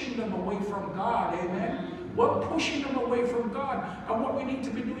pushing them away from God, amen? We're pushing them away from God, and what we need to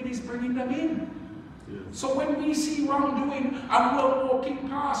be doing is bringing them in. So when we see wrongdoing and we're walking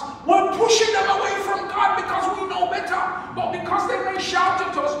past, we're pushing them away from God because we know better. But because they may shout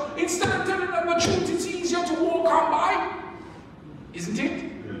at us, instead of telling them the truth, it's easier to walk on by. Isn't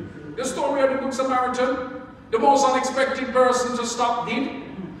it? The story of the Good Samaritan. The most unexpected person to stop did,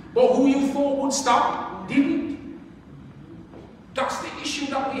 but who you thought would stop didn't. That's the issue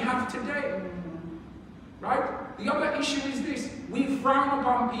that we have today, right? The other issue is this: we frown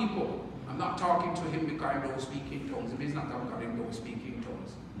upon people. I'm not talking to him because I don't speak in tongues. If he's not talking about him, don't speak in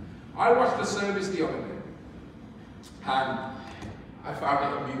tongues. I watched the service the other day, and I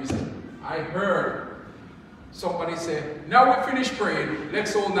found it amusing. I heard somebody say, "Now we finished praying,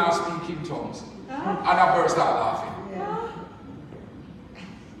 let's all now speak in tongues." And I burst out laughing.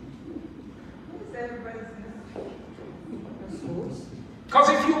 Because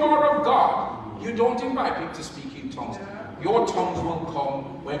if you are of God, you don't invite people to speak in tongues. Your tongues will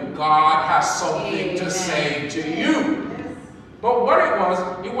come when God has something to say to you. But what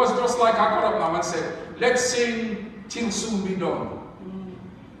it was just like I got up now and said, let's sing Till Soon Be Done.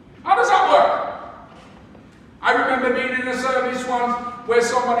 How does that work? I remember being in a service once where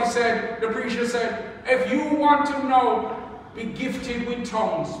somebody said, the preacher said, if you want to know, be gifted with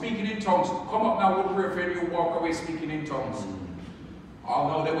tongues, speaking in tongues, come up now, we'll pray for you, walk away speaking in tongues. All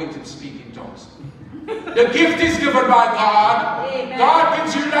know they're waiting to speak in tongues. The gift is given by God. Amen. God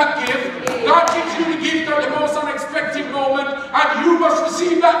gives you that gift. Amen. God gives you the gift at the most unexpected moment, and you must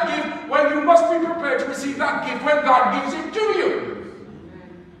receive that gift. Well, you must be prepared to receive that gift when God gives it to you.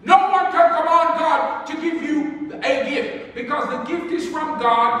 No one can command God to give you a gift, because the gift is from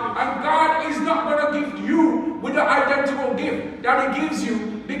God, and God is not going to gift you with the identical gift that He gives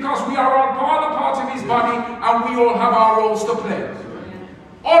you, because we are all part of His body, and we all have our roles to play.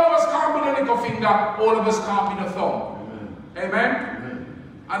 All of us can't be the little finger, all of us can't be the thumb. Amen? Amen?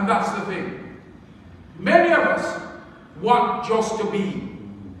 And that's the thing. Many of us want just to be.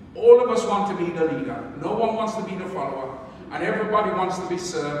 All of us want to be the leader. No one wants to be the follower. And everybody wants to be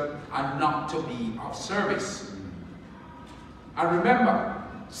served and not to be of service. And remember,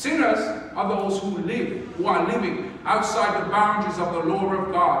 sinners are those who are living outside the boundaries of the law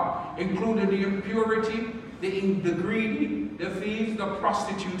of God, including the impurity, the greedy, the thieves, the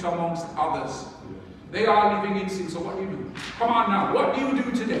prostitute, amongst others. They are living in sin. So what do you do? Come on now, what do you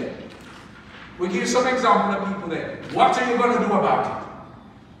do today? We'll give you some example of people there. What are you going to do about it?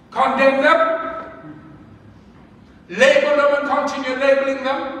 Condemn them? Label them and continue labeling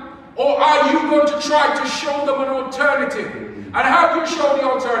them? Or are you going to try to show them an alternative? And how do you show the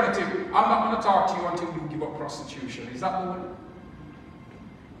alternative? I'm not going to talk to you until you give up prostitution. Is that the way?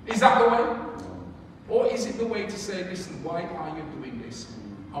 Is that the way? Or is it the way to say, listen, why are you doing this?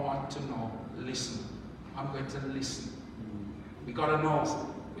 I want to know. Listen. I'm going to listen. We got a nose,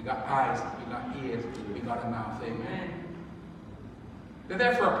 we got eyes, we got ears, we got a mouth. Amen. They're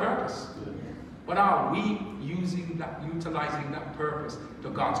there for a purpose. But are we utilizing that purpose to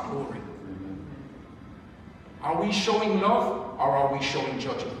God's glory? Are we showing love, or are we showing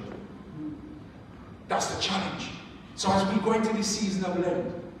judgment? That's the challenge. So as we go into this season of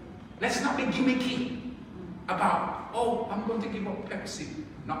Lent, let's not be gimmicky about, oh, I'm going to give up Pepsi,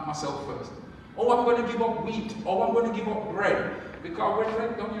 not myself first. Oh, I'm going to give up wheat. Oh, I'm going to give up bread. Because when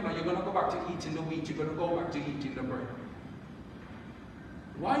Lent done, you know, you're going to go back to eating the wheat. You're going to go back to eating the bread.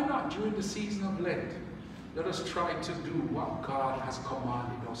 Why not during the season of Lent? Let us try to do what God has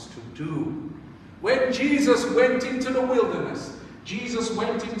commanded us to do. When Jesus went into the wilderness, Jesus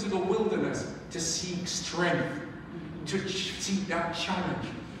went into the wilderness to seek strength, to seek that challenge,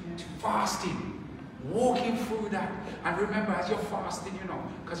 to fasting, walking through that. And remember, as you're fasting, you know,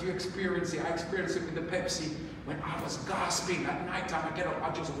 because you experience it, I experienced it with the Pepsi. When I was gasping at night time, I get up,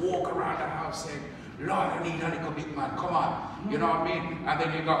 I just walk around the house saying, Lord, I need a little bit, man, come on. You know what I mean? And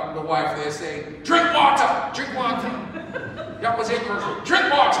then you got the wife there saying, drink water, drink water. That was it, person.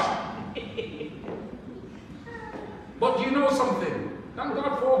 Drink water. But you know something? Thank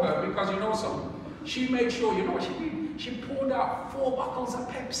God for her, because you know something. She made sure, you know what she did? She poured out 4 bottles of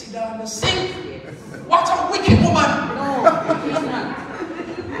Pepsi down the sink. Yes. What a wicked woman! No,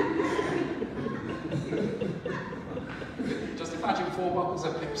 just imagine 4 bottles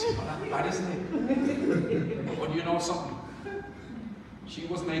of Pepsi. Bad, isn't it? But you know something? She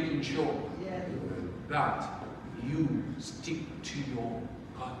was making sure that you stick to your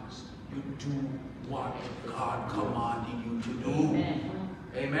guns. You do what God commanded you to do. Amen.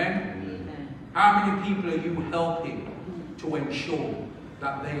 Amen? How many people are you helping to ensure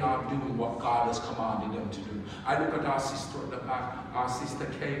that they are doing what God has commanded them to do? I look at our sister at the back. Our sister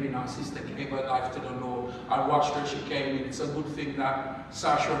came in. Our sister gave her life to the Lord. I watched her. She came in. It's a good thing that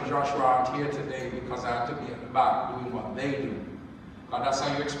Sasha and Joshua aren't here today, because I have to be at the back doing what they do. God, that's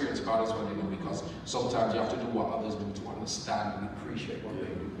how you experience God as well, you know, because sometimes you have to do what others do to understand and appreciate what they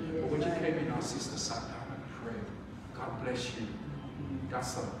do. But when you came in, our sister sat down and prayed. God bless you.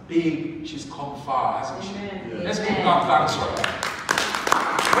 That's a big, she's come far, hasn't she? Yeah. Let's give God thanks for her.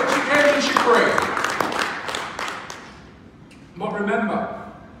 When she came in, she prayed. But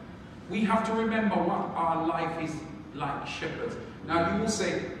remember, we have to remember what our life is like shepherds. Now you will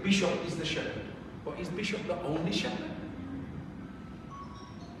say, Bishop is the shepherd. But is Bishop the only shepherd?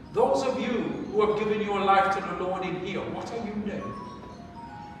 Those of you who have given your life to the Lord in here, what are you then?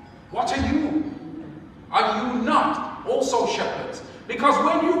 What are you? Are you not also shepherds? Because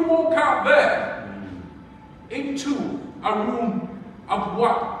when you walk out there into a room of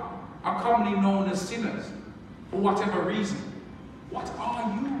what are commonly known as sinners, for whatever reason, what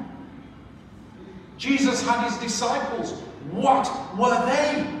are you? Jesus had his disciples. What were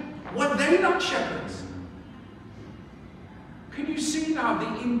they? Were they not shepherds? Can you see now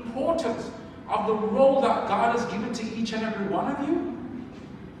the importance of the role that God has given to each and every one of you?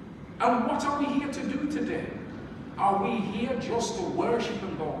 And what are we here to do today? Are we here just to worship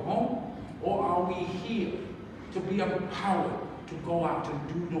and go home? Or are we here to be empowered to go out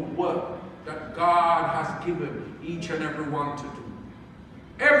and do the work that God has given each and every one to do?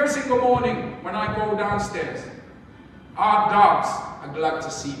 Every single morning when I go downstairs, our dogs are glad to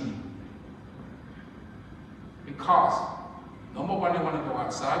see me. Because, number one, they want to go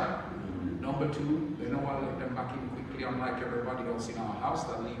outside. Number two, they don't want to let them back in quickly, unlike everybody else in our house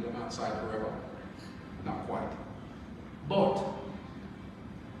that leave them outside forever. Not quite. But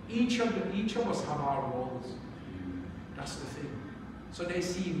each of us have our roles. That's the thing. So they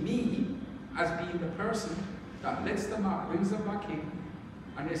see me as being the person that lets them out, brings them back in,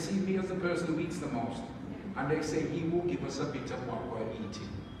 and they see me as the person who eats the most. And they say, he will give us a bit of what we're eating.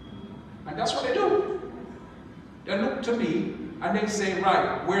 And that's what they do. They look to me and they say,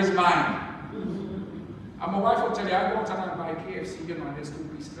 right, where's mine? And my wife will tell you, I go out and I buy KFC, you know, and there's 2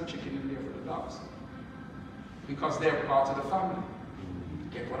 pieces of chicken in there for the dogs. Because they're part of the family.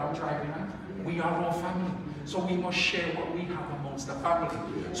 Get what I'm driving at? We are all family. So we must share what we have amongst the family.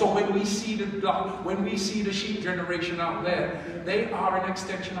 So when we see the sheep generation out there, they are an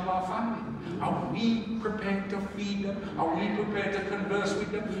extension of our family. Are we prepared to feed them? Are we prepared to converse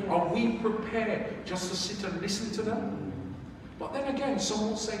with them? Are we prepared just to sit and listen to them? But then again, some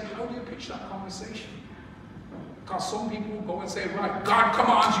will say, how do you pitch that conversation? Because some people will go and say, right, God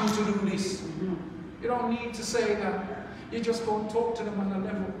commands you to do this. You don't need to say that. You just go and talk to them on a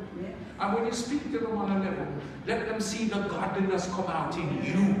level. And when you speak to them on a level, let them see the godliness come out in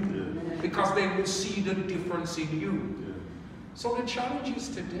you. Because they will see the difference in you. So the challenge is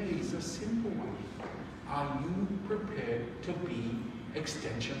today is a simple one. Are you prepared to be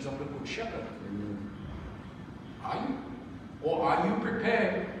extensions of the Good Shepherd? Are you? Or are you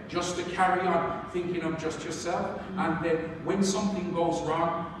prepared just to carry on thinking of just yourself? And then when something goes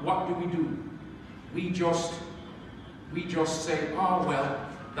wrong, what do? We just say, oh well,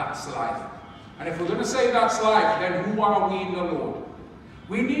 that's life. And if we're going to say that's life, then who are we in the Lord?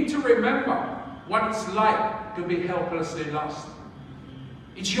 We need to remember what it's like to be helplessly lost.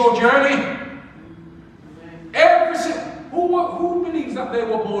 It's your journey. Who believes that they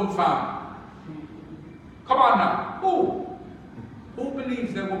were born found? Come on now. Who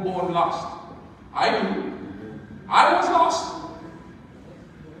believes they were born lost? I do. I was lost.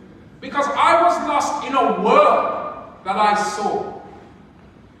 Because I was lost in a world that I saw.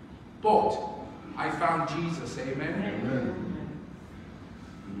 But I found Jesus. Amen.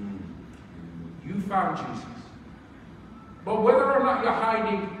 You found Jesus. But whether or not you're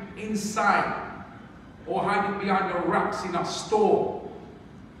hiding inside or hiding behind the racks in a store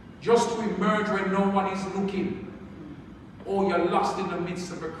just to emerge when no one is looking, or you're lost in the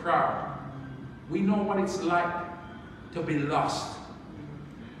midst of a crowd, we know what it's like to be lost.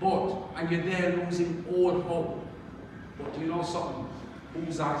 And you're there losing all hope. But do you know something?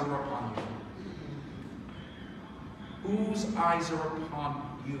 Whose eyes are upon you? Whose eyes are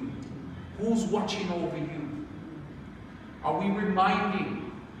upon you? Who's watching over you? Are we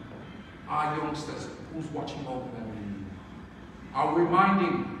reminding our youngsters who's watching over them? Are we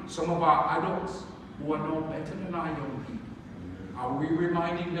reminding some of our adults who are no better than our young people? Are we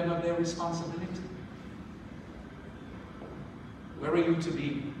reminding them of their responsibility? Where are you to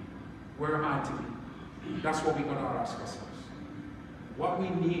be? Where am I to be? That's what we're going to ask ourselves. What we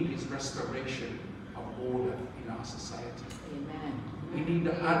need is restoration of order in our society. Amen. We need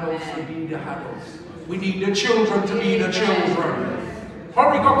the adults to be the adults. We need the children to be the children.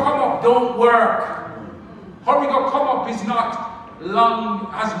 Hurry, go come up, don't work. Hurry, go come up is not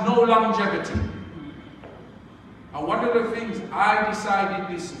long, has no longevity. And one of the things I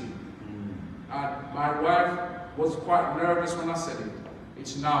decided this week, and my wife was quite nervous when I said it,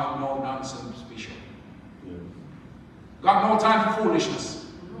 it's now no nonsense, Bishop. Got no time for foolishness.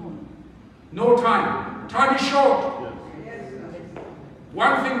 No time. Time is short.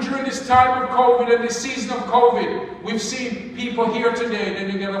 One thing during this time of COVID and this season of COVID, we've seen people here today,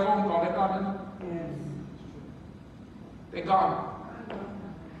 then you get a phone call, they're gone. They're gone.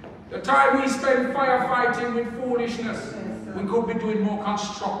 The time we spend firefighting with foolishness, we could be doing more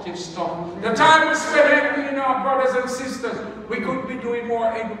constructive stuff. The time we spend envying our brothers and sisters, we could be doing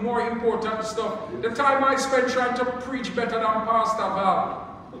more important stuff. The time I spend trying to preach better than Pastor Val.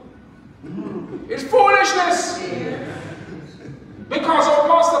 It's foolishness. Because our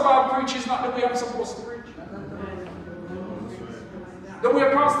Pastor Val preaches not the way I'm supposed to preach. The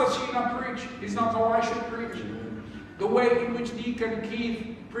way Pastor Sheena preach is not how I should preach. The way in which Deacon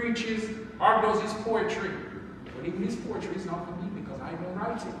Keith preaches or does his poetry. But even his poetry is not for me because I don't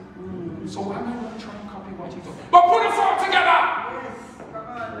write it. So why am I going to try and copy what he does? But put us all together!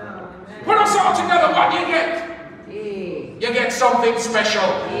 Put us all together, what do you get? You get something special.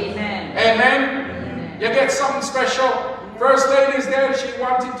 Amen. Amen. You get something special. First lady is there, she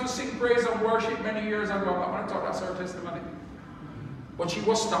wanted to sing praise and worship many years ago. I'm going to talk that's her testimony. But she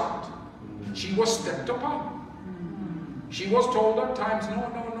was stopped. She was stepped upon. She was told at times, no,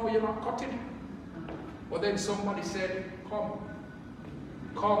 no, no, you're not cutting it. But then somebody said, come,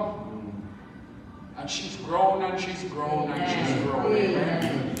 come. And she's grown and she's grown and she's grown.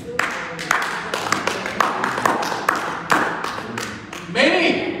 Amen.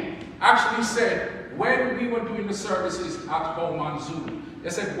 Many actually said, when we were doing the services at home on Zoom, they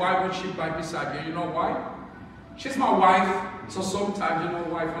said, why would she be beside you? You know why? She's my wife. So sometimes, you know,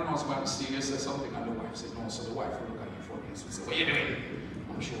 wife and husband see you say something and the wife says no, so the wife will look at you for this and say, what are you doing?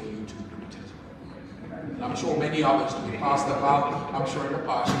 I'm sure you two do it as well. And I'm sure many others do it. Pastor Val, I'm sure in the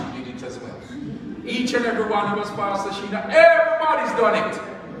past you did it as well. Each and every one of us, Pastor Sheena, everybody's done it.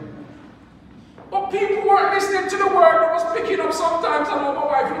 But people weren't listening to the word that was picking up sometimes, and my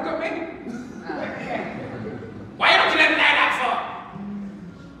wife look at me. Why don't you let me like that for?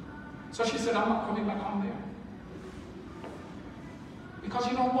 So she said, I'm not coming back on there. Because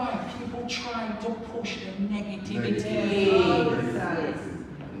you know why? People trying to push the negativity.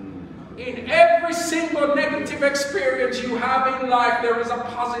 In every single negative experience you have in life, there is a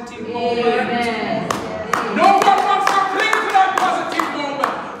positive moment. No one wants to cling to that positive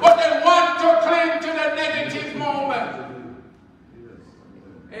moment, but they want to cling to the negative moment.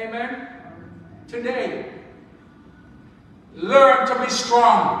 Amen. Today, learn to be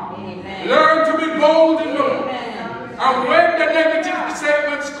strong. Amen. Learn to be bold in the and when the negative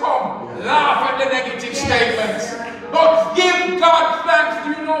statements come, laugh at the negative statements. But give God thanks.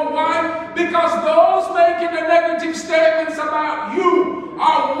 Do you know why? Because those making the negative statements about you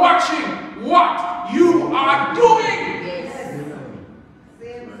are watching what you are doing.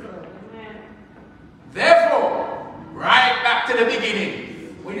 Therefore, right back to the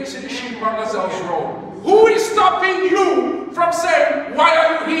beginning, when you see the sheep on the South Road, who is stopping you from saying, why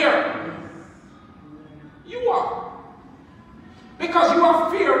are you here? You are. Because you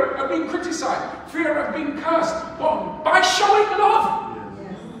have fear of being criticized, fear of being cursed. But by showing love,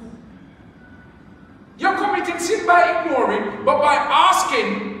 you're committing sin by ignoring, but by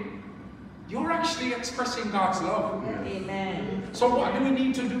asking, you're actually expressing God's love. Amen. So what do we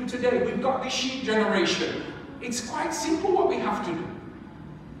need to do today? We've got this sheep generation. It's quite simple what we have to do.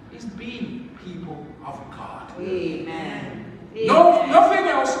 Is be people of God. Amen. No, nothing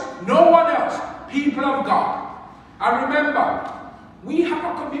else, no one else. People of God. And remember, we have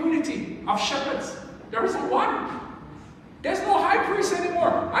a community of shepherds. There isn't one. There's no high priest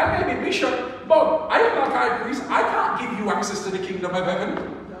anymore. I may be bishop, but I am not high priest. I can't give you access to the kingdom of heaven.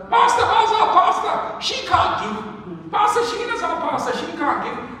 Pastor Ball's our pastor. She can't give. Pastor Sheena's our pastor. She can't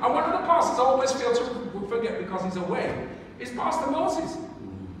give. And one of the pastors I always fail to forget because he's away is Pastor Moses.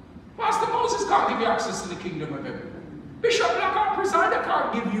 Pastor Moses can't give you access to the kingdom of heaven. Bishop Black, our presider,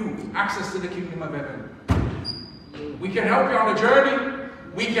 can't give you access to the kingdom of heaven. We can help you on the journey.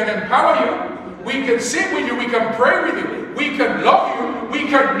 We can empower you. We can sit with you. We can pray with you. We can love you. We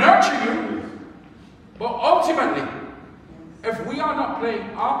can nurture you. But ultimately, if we are not playing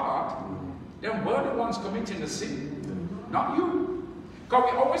our part, then we're the ones committing the sin, not you.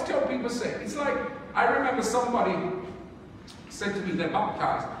 Because we always tell people, say, it's like, I remember somebody said to me, they're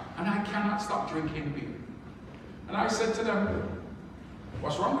baptized, and I cannot stop drinking beer. And I said to them,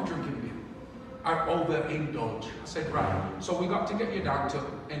 what's wrong with drinking beer? I overindulge. I said, right, so we got to get you down to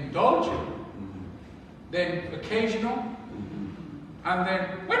indulge, then occasional, and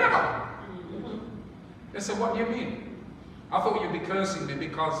then whenever. They said, what do you mean? I thought you'd be cursing me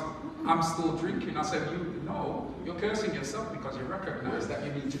because I'm still drinking. I said, no, you're cursing yourself because you recognize that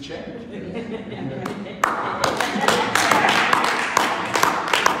you need to change.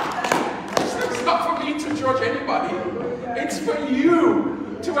 It's not for me to judge anybody. It's for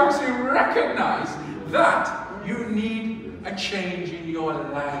you to actually recognize that you need a change in your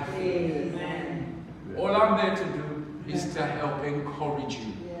life. Amen. All I'm there to do is to help encourage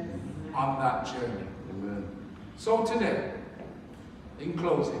you on that journey. Amen. So today, in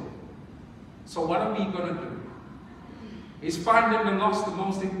closing, so what are we going to do? Is finding the lost the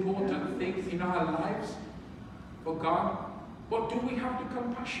most important thing in our lives for God? But do we have the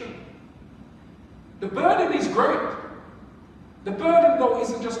compassion? The burden is great. The burden, though,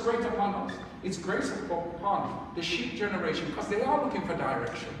 isn't just great upon us. It's great upon the sheep generation because they are looking for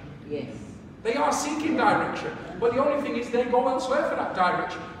direction. Yes. They are seeking direction. But the only thing is they go elsewhere for that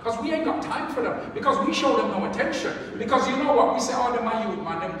direction because we ain't got time for them. Because we show them no attention. Because you know what? We say, oh, my youth,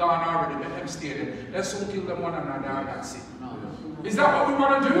 man, them gone already. Let them stay there. Let's all kill them one another and that's it. Is that what we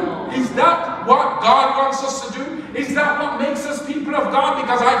want to do? Is that what God wants us to do? Is that what makes us people of God?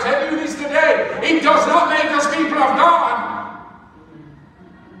 Because I tell you this today, it does not make us people of God.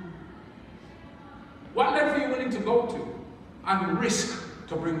 What level are you willing to go to and risk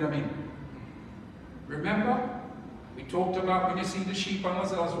to bring them in. Remember? We talked about when you see the sheep on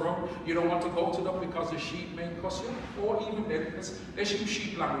Lazelle's road, you don't want to go to them because the sheep may cuss you. Or even then, let's use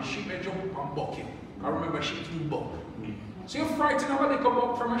sheep language. Sheep may jump up and buck you. I remember sheep do buck. So you're frightened of when they come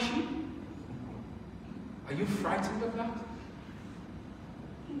up from a sheep? Are you frightened of that?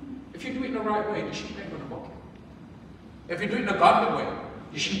 If you do it the right way, the sheep ain't going to buck you. If you do it the godly way,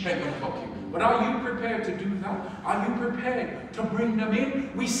 the sheep ain't going to buck you. But are you prepared to do that? Are you prepared to bring them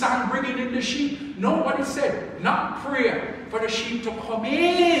in? We sang bringing in the sheep. Nobody said, not prayer for the sheep to come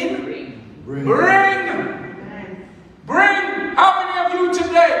in. Bring. How many of you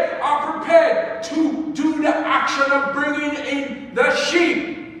today are prepared to do the action of bringing in the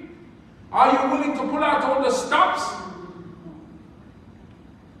sheep? Are you willing to pull out all the stops?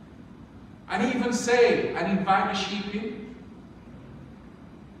 And even say, and invite the sheep in?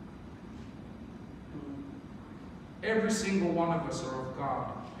 Every single one of us are of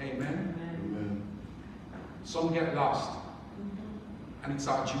God. Amen? Amen. Some get lost. And it's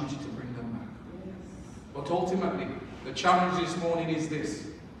our duty to bring them back. But ultimately, the challenge this morning is this.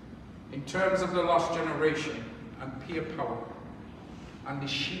 In terms of the lost generation and peer power and the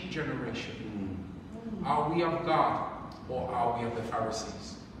sheep generation, are we of God or are we of the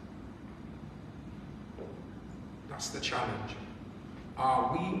Pharisees? That's the challenge.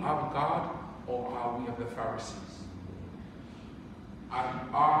 Are we of God or are we of the Pharisees?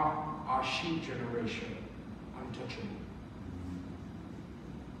 And are our sheep generation untouchable?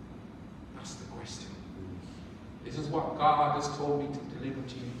 That's the question. This is what God has told me to deliver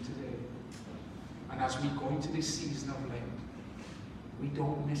to you today. And as we go into this season of Lent, we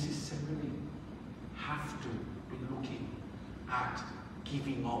don't necessarily have to be looking at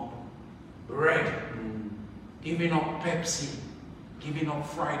giving up bread, giving up Pepsi, giving up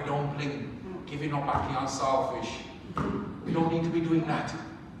fried dumpling, giving up ackee and saltfish. We don't need to be doing that.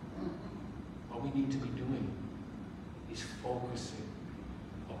 What we need to be doing is focusing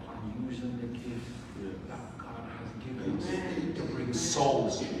upon using the gift that God has given us to bring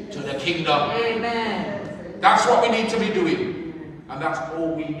souls to the kingdom. Amen. That's what we need to be doing. And that's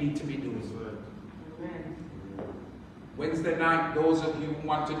all we need to be doing. Wednesday night, those of you who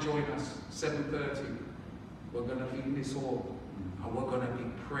want to join us, 7:30, we're going to be in this hall and we're going to be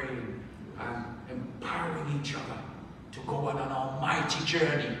praying and empowering each other to go on an almighty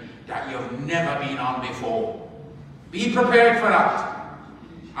journey that you've never been on before. Be prepared for that.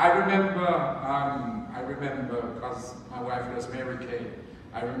 I remember, because my wife was Mary Kay,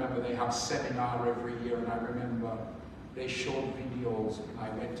 I remember they have seminar every year, and I remember they showed videos, and I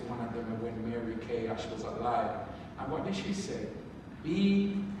went to one of them when Mary Kay actually was alive. And what did she say?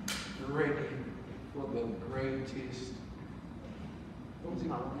 Be ready for the greatest, what was it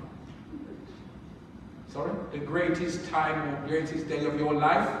called? Sorry? The greatest time or greatest day of your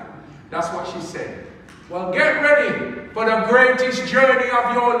life. That's what she said. Well, get ready for the greatest journey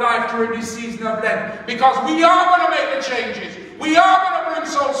of your life during this season of Lent. Because we are going to make the changes. We are going to bring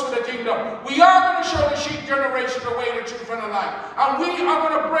souls to the kingdom. We are going to show the sheep generation the way, the truth, and the life. And we are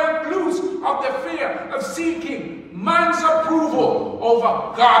going to break loose of the fear of seeking man's approval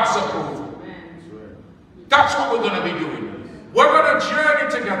over God's approval. That's what we're going to be doing. We're going to journey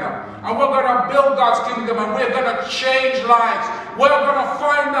together. And we're going to build God's kingdom. And we're going to change lives. We're going to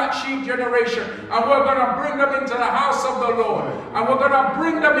find that sheep generation. And we're going to bring them into the house of the Lord. And we're going to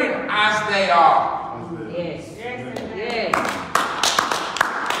bring them in as they are. Yes. Yes.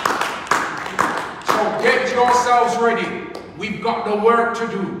 So get yourselves ready. We've got the work to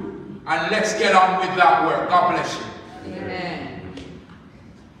do. And let's get on with that work. God bless you. Amen.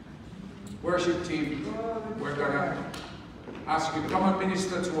 Worship team, we're going to ask you to come and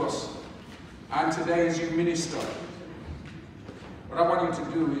minister to us. And today as you minister, what I want you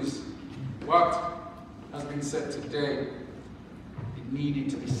to do is what has been said today, it needed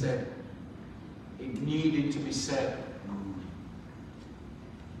to be said. It needed to be said.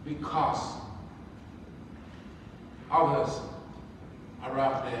 Because others are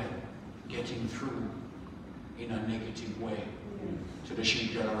out there getting through in a negative way to the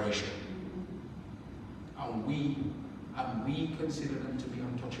sheep generation. And we consider them to be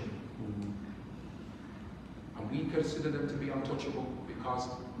untouchable. And we consider them to be untouchable because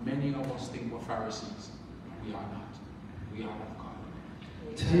many of us think we're Pharisees. We are not. We are of God.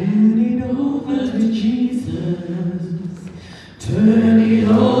 Turn it over to Jesus. Turn it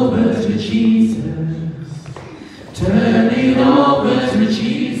over to Jesus. Turn it over to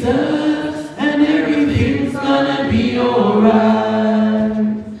Jesus. And everything's gonna be alright.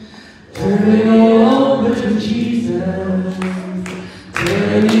 Turn it over to Jesus.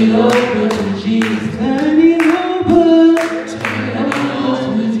 Turn it over to Jesus. Turn it over. Turn it over.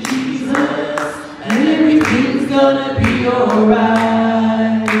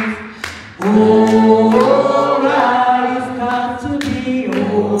 alright. Alright, it's got to be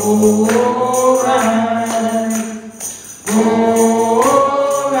alright.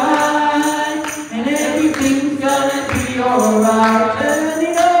 Alright, and everything's gonna be alright.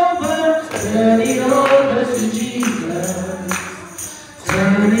 Turn it over to Jesus.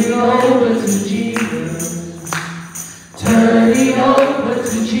 Turn it over to Jesus. Turn it over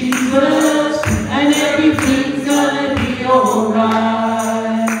to Jesus, and everything's gonna be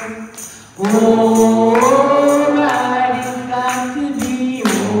alright. Alright, it's got to be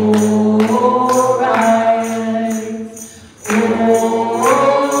alright.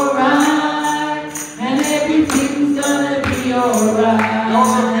 Alright, and everything's gonna be alright.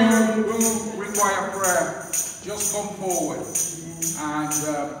 Those of you who require prayer, just come forward. And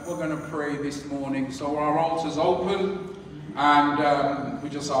we're going to pray this morning. So our altar's open, and we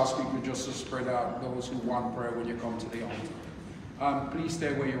just ask people just to spread out. Those who want prayer, when you come to the altar, please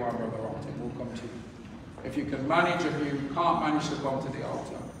stay where you are, Brother Alton. We'll come to you. If you can manage, if you can't manage to come to the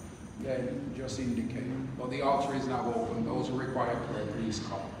altar, then just indicate. But the altar is now open. Those who require prayer, please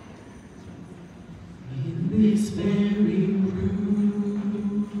come. In this very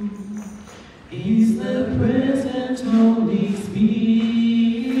room is the present Holy Spirit.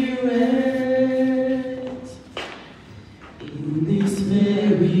 In this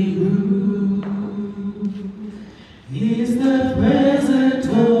very room is the present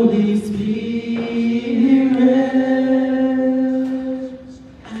Holy Spirit,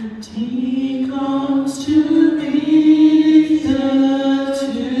 and He comes to minister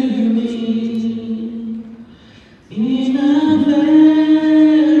to me in a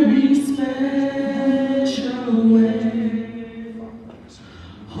very special way.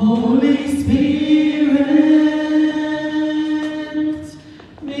 Holy Spirit,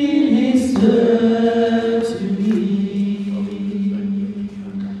 minister to me.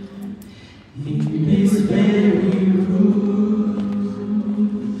 In this very room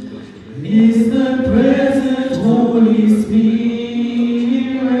is the present Holy Spirit.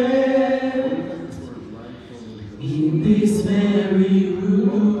 In this very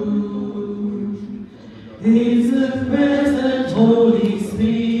room is the present Holy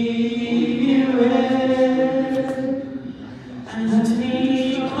Spirit, and He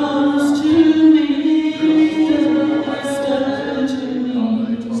comes to minister to me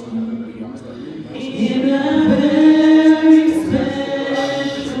in a very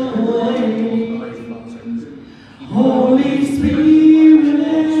special way. Holy Spirit,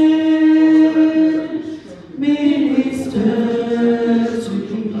 minister to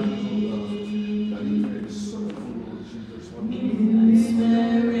me. In this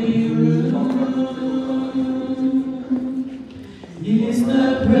very room is the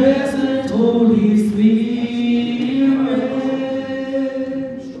present Holy Spirit.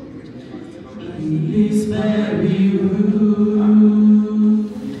 In this very room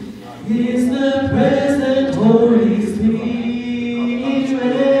is the present Holy Spirit,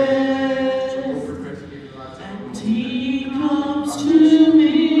 and He comes to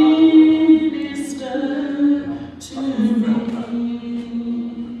minister to me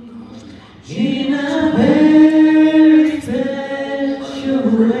in a very special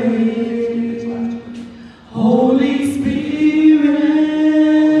way. Holy Spirit,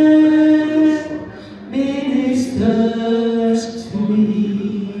 minister to me.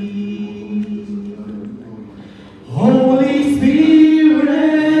 Holy Spirit,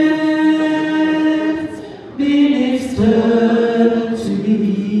 minister to me.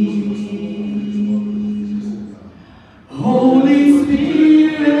 Holy Spirit,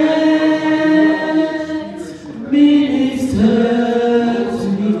 minister to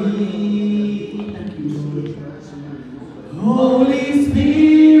me. Holy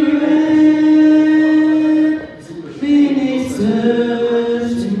Spirit, minister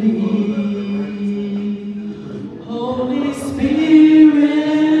to me. Holy Spirit,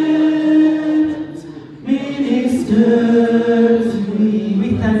 minister to me. We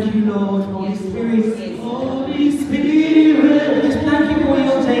thank you, Lord, Holy Spirit. Holy Spirit, we thank you for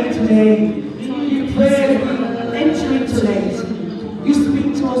your day today. You pray, enter into it. You speak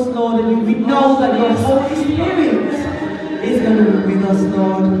to us, Lord, and we know that your Holy Spirit is going to be with us,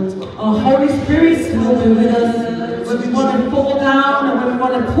 Lord. Our Holy Spirit will be with us when we want to fall down and when we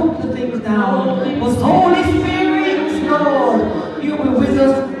want to put the things down. But Holy Spirit, Lord, you will be with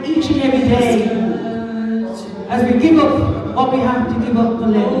us each and every day as we give up what we have to give up for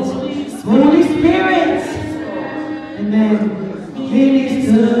Lent. Holy Spirit, amen.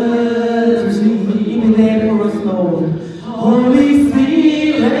 Minister to me, be there for us, Lord. Holy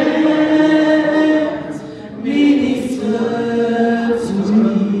Spirit, minister.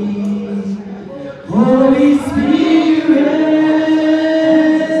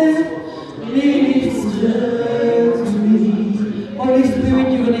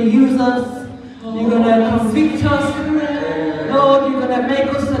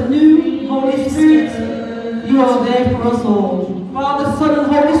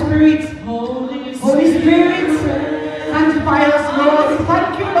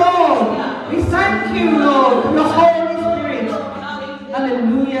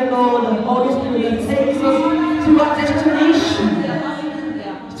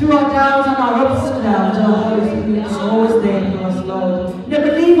 Through our downs and our ups and downs, your Holy Spirit is always there for us, Lord.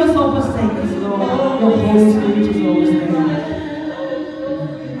 Never leave us or forsake us, Lord. Your Holy Spirit is always there.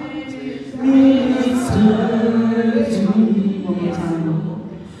 Minister to me. One more time.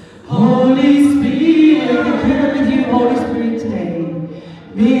 Holy Spirit, we're here with you, Holy Spirit, today.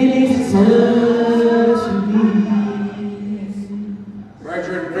 Minister to me.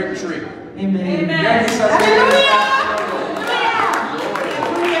 Brethren, victory. Amen. Amen. Yes, Hallelujah.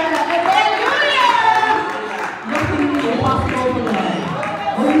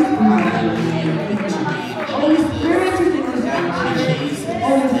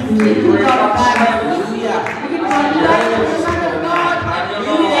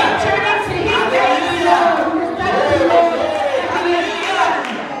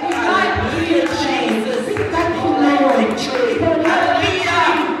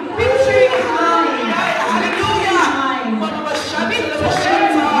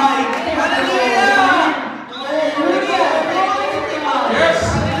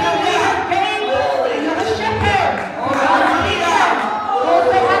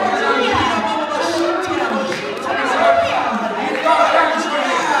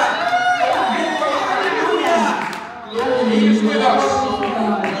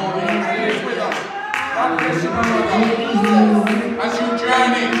 As you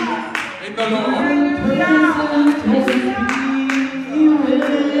journey in the Lord.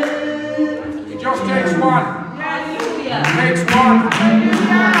 It just takes one. It takes one.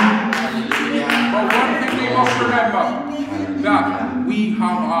 But one thing we must remember, that we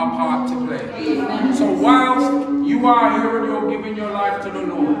have our part to play. So whilst you are here and you're giving your life to the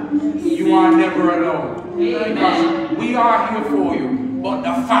Lord, you are never alone. Because we are here for you. But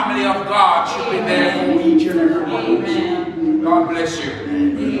the family of God should be there for each and every one. God bless you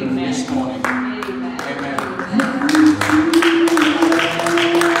this morning. Amen.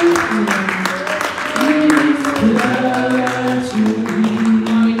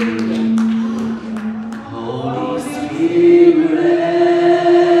 Holy Spirit,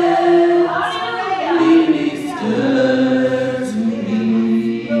 minister to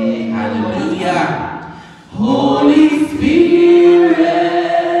me. Hallelujah. Holy Spirit,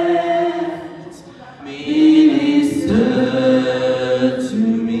 minister to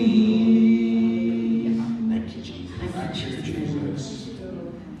me. Thank you, Jesus. Thank you, Jesus.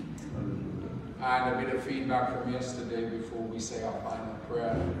 And a bit of feedback from yesterday before we say our final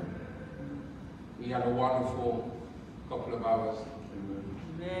prayer. We had a wonderful couple of hours.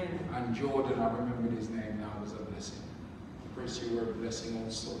 Amen. And Jordan, I remember his name now, was a blessing. Chris, you were a blessing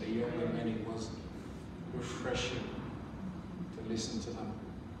also. The younger men, it was refreshing to listen to them.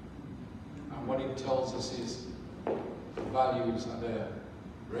 And what it tells us is the values are there.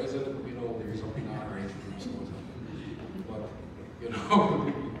 Ray's a little bit older, he's up in our age group, sort of. But, you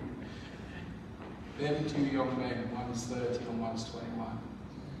know, they're the two young men, one's 30 and one's 21.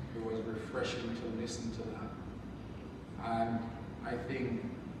 It was refreshing to listen to that. And I think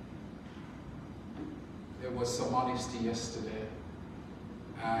there was some honesty yesterday.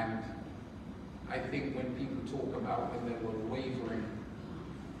 And I think when people talk about when they were wavering,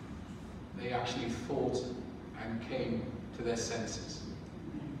 they actually thought and came to their senses.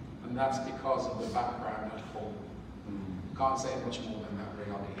 And that's because of the background at home. Can't say much more than that, Ray,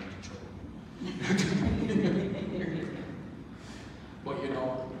 I'll get into trouble. But you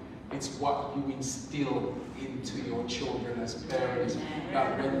know, it's what you instill into your children as parents,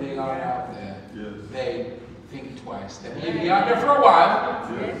 that when they are out there, they think twice. They may be out there for a while,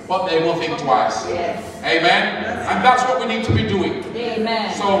 but they will think twice. Amen? And that's what we need to be doing.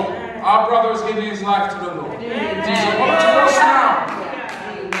 Amen. So, our brother is giving his life to the Lord. Amen. So up to us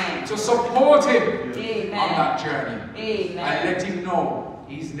now to support him on that journey. Amen. And let him know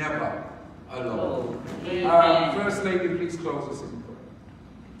he's never alone. First Lady, please close us in prayer.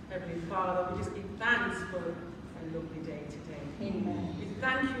 Heavenly Father, we just give thanks for a lovely day today. Amen. We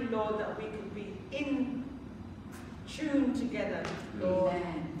thank you, Lord, that we could be in tune together, Lord,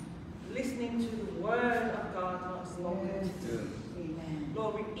 listening to the word of God not spoken.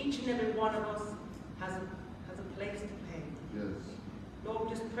 Lord, each and every one of us has a place to play. Lord, we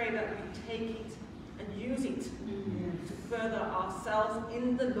just pray that we take it and use it to further ourselves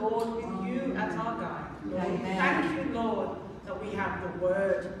in the Lord with you as our guide. Lord, we thank you, Lord, that we have the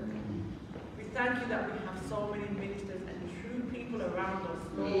word. We thank you that we have so many ministers and true people around us,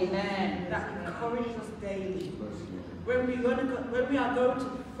 Lord, that encourage us daily. When we are going to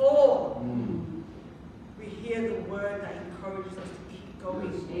fall, we hear the word that encourages us to keep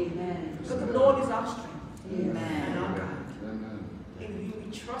going. Because the Lord is our strength and our God. In whom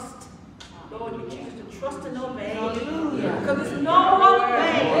we trust. Lord, we choose to trust and obey. Because there's no other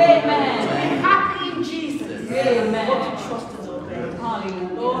way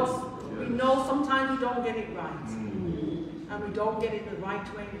don't get it right. And we don't get it the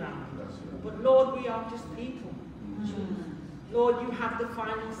right way round. But Lord, we are just people. Lord, you have the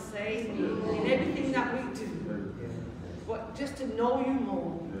final say in everything that we do. But just to know you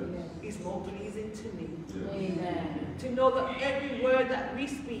more is more pleasing to me. Amen. To know that every word that we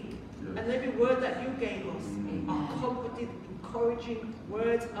speak and every word that you gave us are comforted, encouraging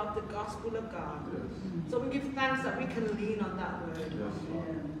words of the gospel of God. So we give thanks that we can lean on that word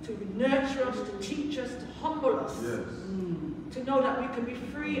to nurture us, to teach us, to humble us, to know that we can be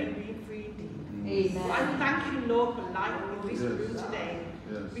free and be free indeed. Amen. So I thank you, Lord, for life in this room today.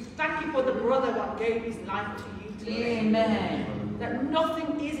 We thank you for the brother that gave his life to you today. Amen. That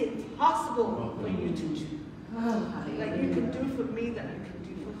nothing is impossible for you to do. That you can do for me, that you can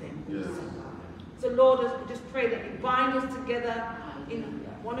do for them. So Lord, we just pray that you bind us together in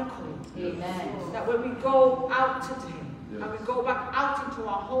one accord. Amen. That when we go out today, and we go back out into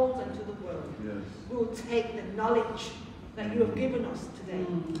our homes and to the world, we will take the knowledge that you have given us today.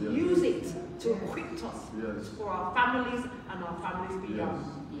 Use it to equip us for our families and our families beyond.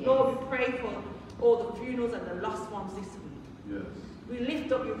 Lord, we pray for all the funerals and the lost ones this week. We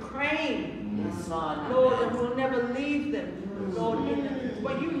lift up Ukraine, Lord, and we'll never leave them, Lord, in them.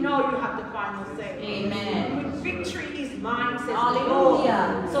 But you know you have the final say. Amen. Victory is mine, says the Lord.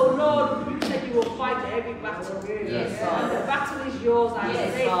 So, Lord, you said you will fight every battle. Yes, and the battle is yours, I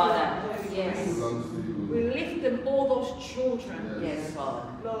say. Yes. We lift them, all those children. Yes, Lord.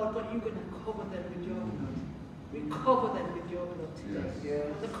 Lord, but you're going to cover them with your blood. We cover them with your blood today.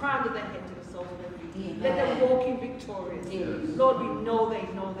 From the crown of their head to the sole of their feet. Let them walk in victorious. Lord, we know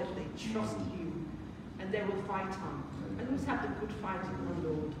that they trust you. And they will fight on. And let's have the good fighting on,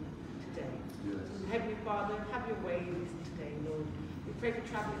 Lord, today. So, Heavenly Father, have your way in this today, Lord. We pray for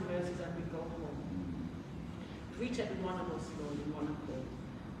traveling mercies as we go home. Reach every one of us, Lord, in one accord.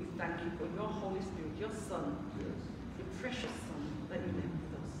 We thank you for your Holy Spirit, your Son, your precious Son that you left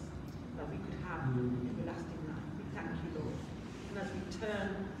with us, that we could have everlasting life. We thank you, Lord. And as we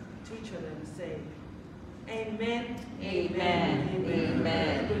turn to each other and say, Amen, Amen,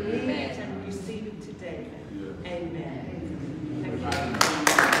 Amen. Believe it and receive it today. Amen. Thank you.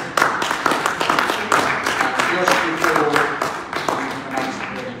 Just before we announce the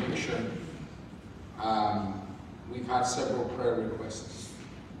benediction, we've had several prayer requests.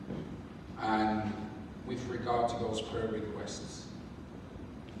 And with regard to those prayer requests,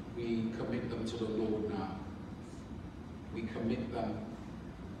 we commit them to the Lord now. We commit them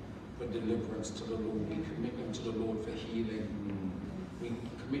for deliverance to the Lord. We commit them to the Lord for healing. We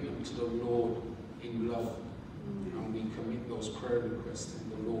commit them to the Lord in love. And we commit those prayer requests to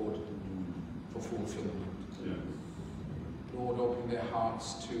the Lord for fulfillment. Lord, open their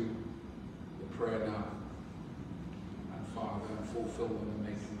hearts to the prayer now. And Father, fulfill them and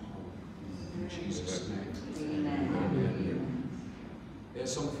make them whole. In Jesus' name. Amen.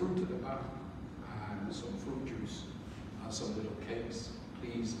 There's some fruit at the back and some fruit juice and some little cakes.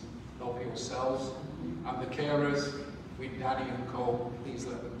 Please help yourselves. And the carers with Daddy and Co, please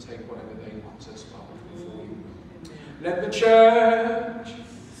let them take whatever they want as well before you. Let the church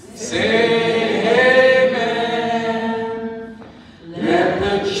say amen. Let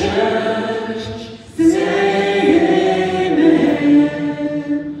the church say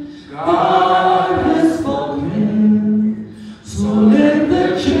amen. God has spoken, so let the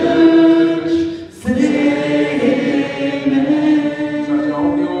church say amen. So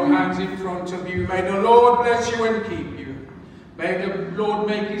hold your hands in front of you. May the Lord bless you and keep you. May the Lord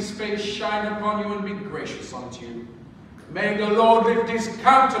make his face shine upon you and be gracious unto you. May the Lord lift his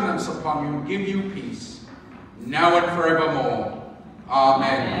countenance upon you and give you peace, now and forevermore.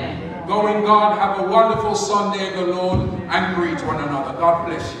 Amen. Amen. Go in God, have a wonderful Sunday in the Lord, and greet one another. God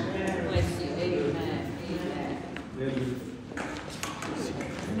bless you. Bless you. Amen. Amen.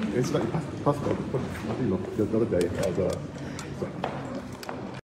 It's like, the other day,